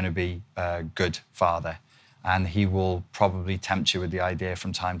he's going to be a good father, and he will probably tempt you with the idea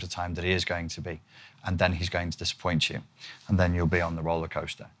from time to time that he is going to be, and then he's going to disappoint you, and then you'll be on the roller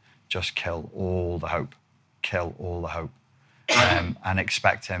coaster. Just kill all the hope, and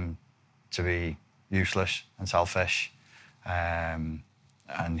expect him to be useless and selfish, and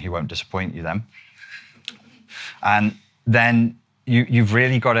he won't disappoint you then. And then you've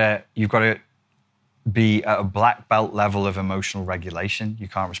really got to be at a black belt level of emotional regulation. You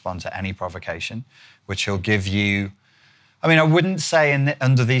can't respond to any provocation, which he'll give you. I mean, I wouldn't say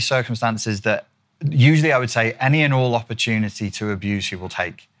under these circumstances that, usually I would say any and all opportunity to abuse he will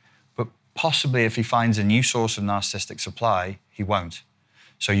take. But possibly if he finds a new source of narcissistic supply, he won't.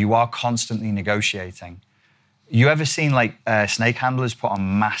 So you are constantly negotiating. You ever seen like snake handlers put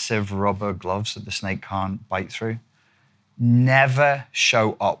on massive rubber gloves that the snake can't bite through? Never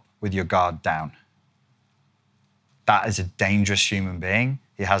show up with your guard down. That is a dangerous human being.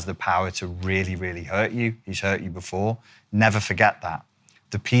 He has the power to really, really hurt you. He's hurt you before. Never forget that.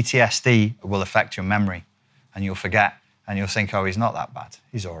 The PTSD will affect your memory, and you'll forget, and you'll think, oh, he's not that bad.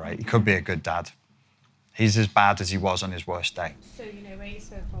 He's all right. He could be a good dad. He's as bad as he was on his worst day. So, you know, where you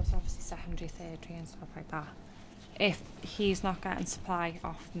spoke about obviously secondary, tertiary and stuff like that, if he's not getting supply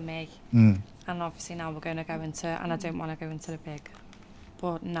off me, and obviously now we're going to go into, and I don't want to go into the big,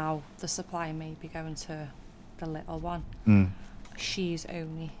 but now the supply may be going to the little one. She's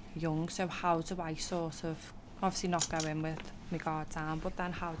only young, so how do I sort of, obviously not go in with my guard down, but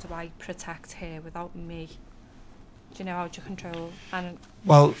then how do I protect her without me? Do you know how to control? And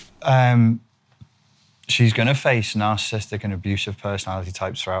well, she's going to face narcissistic and abusive personality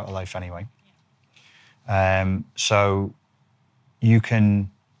types throughout her life anyway. So you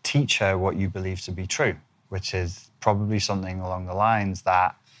can teach her what you believe to be true, which is probably something along the lines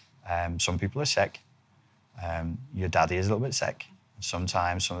that some people are sick. Your daddy is a little bit sick.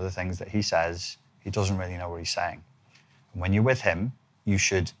 Sometimes some of the things that he says, he doesn't really know what he's saying. And when you're with him, you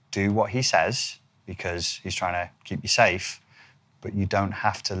should do what he says because he's trying to keep you safe, but you don't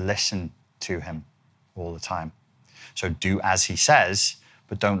have to listen to him all the time. So do as he says,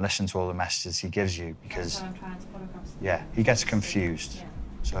 but don't listen to all the messages he gives you because, that's what I'm trying to put across. Yeah, he gets confused. Yeah.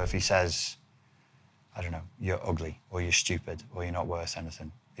 So if he says, I don't know, you're ugly or you're stupid or you're not worth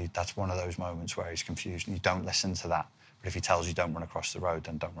anything, that's one of those moments where he's confused. You don't listen to that. But if he tells you don't run across the road,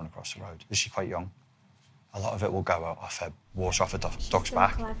 then don't run across the road. Is she quite young? A lot of it will go off her, water off a duck's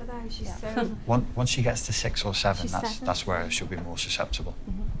back. Clever though. She's so... Once she gets to 6 or 7, that's where she'll be more susceptible.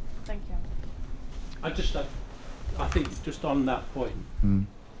 Thank you. I think just on that point,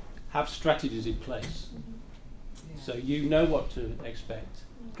 have strategies in place. So you know what to expect.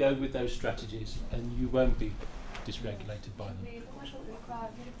 Go with those strategies and you won't be dysregulated by them.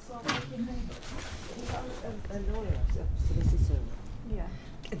 Yeah.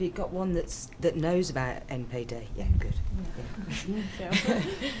 Have you got one that knows about NPD? Yeah, good. Yeah.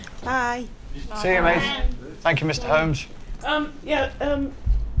 Bye. See you, mate. Thank you, Mr. Holmes.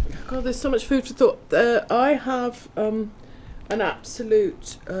 God, there's so much food for thought. I have an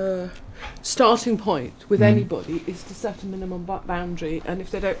absolute starting point with anybody is to set a minimum boundary, and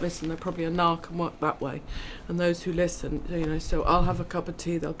if they don't listen, they're probably a narc and work that way. And those who listen, you know, so I'll have a cup of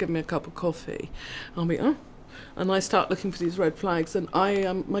tea, they'll give me a cup of coffee, I'll be, oh, and I start looking for these red flags. And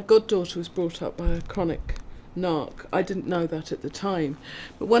my goddaughter was brought up by a chronic narc. I didn't know that at the time,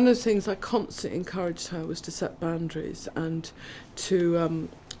 but one of the things I constantly encouraged her was to set boundaries and to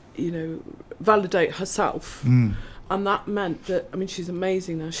you know, validate herself. And that meant that, I mean, she's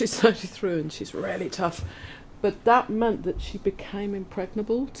amazing now, she's 33 and she's really tough, but that meant that she became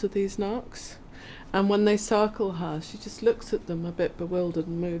impregnable to these narcs. And when they circle her, she just looks at them a bit bewildered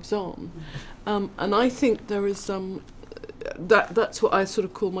and moves on. And I think there is that's what I sort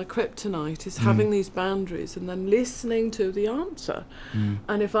of call my kryptonite, is having these boundaries and then listening to the answer.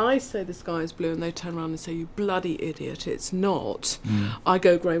 And if I say the sky is blue and they turn around and say, you bloody idiot, it's not, I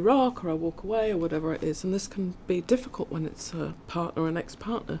go grey rock, or I walk away, or whatever it is. And this can be difficult when it's a partner or an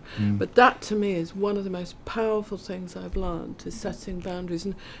ex-partner. But that to me is one of the most powerful things I've learned, is setting boundaries.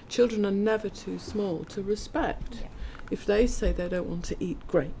 And children are never too small to respect. If they say they don't want to eat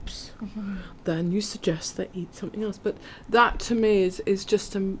grapes, then you suggest they eat something else. But that to me is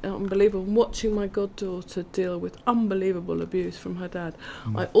just unbelievable. Watching my goddaughter deal with unbelievable abuse from her dad.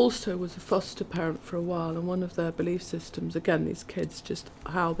 I also was a foster parent for a while, and one of their belief systems, again, these kids, just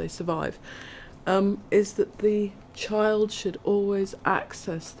how they survive, is that the child should always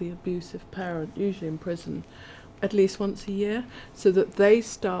access the abusive parent, usually in prison, at least once a year, so that they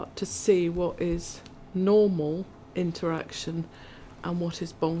start to see what is normal interaction and what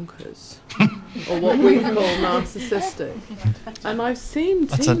is bonkers, or what we call narcissistic. And I've seen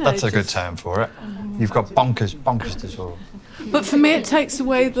teenagers... That's a good term for it. You've got bonkers disorder. But for me, it takes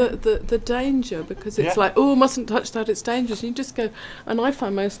away the danger, because it's like, oh, mustn't touch that, it's dangerous. And you just go, and I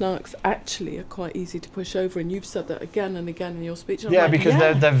find most narcs actually are quite easy to push over, and you've said that again and again in your speech. And I'm like, because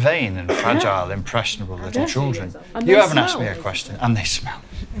they're vain and fragile, impressionable little children. And you they haven't asked me smell. a question, and they smell.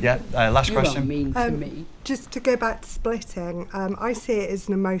 Last question. Mean to me. Just to go back to splitting, I see it as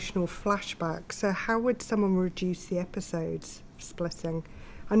an emotional flashback. So how would someone reduce the episodes of splitting?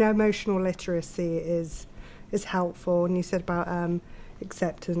 I know emotional literacy is helpful, and you said about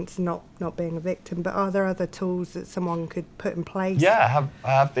acceptance, not being a victim, but are there other tools that someone could put in place? Yeah, I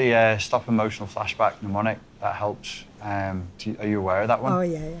have the Stop Emotional Flashback mnemonic. That helps. Are you aware of that one? Oh,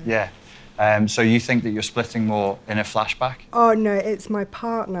 yeah. So you think that you're splitting more in a flashback? Oh, no, it's my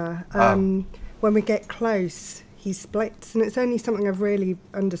partner. When we get close, he splits, and it's only something I've really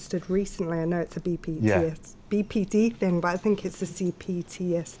understood recently. I know it's a BPD thing, but I think it's a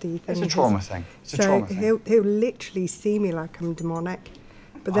CPTSD thing. It's a trauma thing. He'll literally see me like I'm demonic,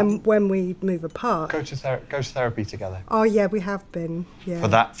 but then when we move apart, go to therapy together. Oh yeah, we have been. Yeah. For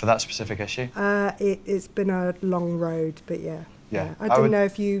that specific issue. It's been a long road, but yeah. I don't know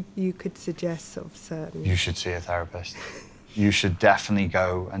if you could suggest sort of certain. You should see a therapist. You should definitely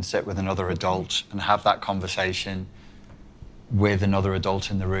go and sit with another adult and have that conversation with another adult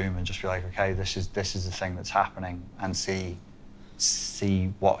in the room, and just be like, okay, this is the thing that's happening, and see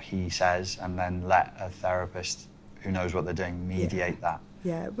what he says, and then let a therapist who knows what they're doing mediate that.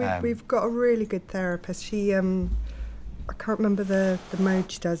 Yeah, we've got a really good therapist. She, I can't remember the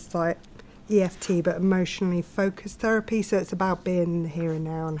mode she does, like EFT, but emotionally focused therapy. So it's about being in the here and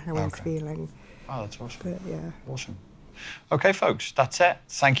now and how he's feeling. Oh, that's awesome. But yeah. Awesome. Okay, folks, that's it.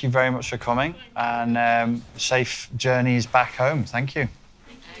 Thank you very much for coming, and safe journeys back home. Thank you.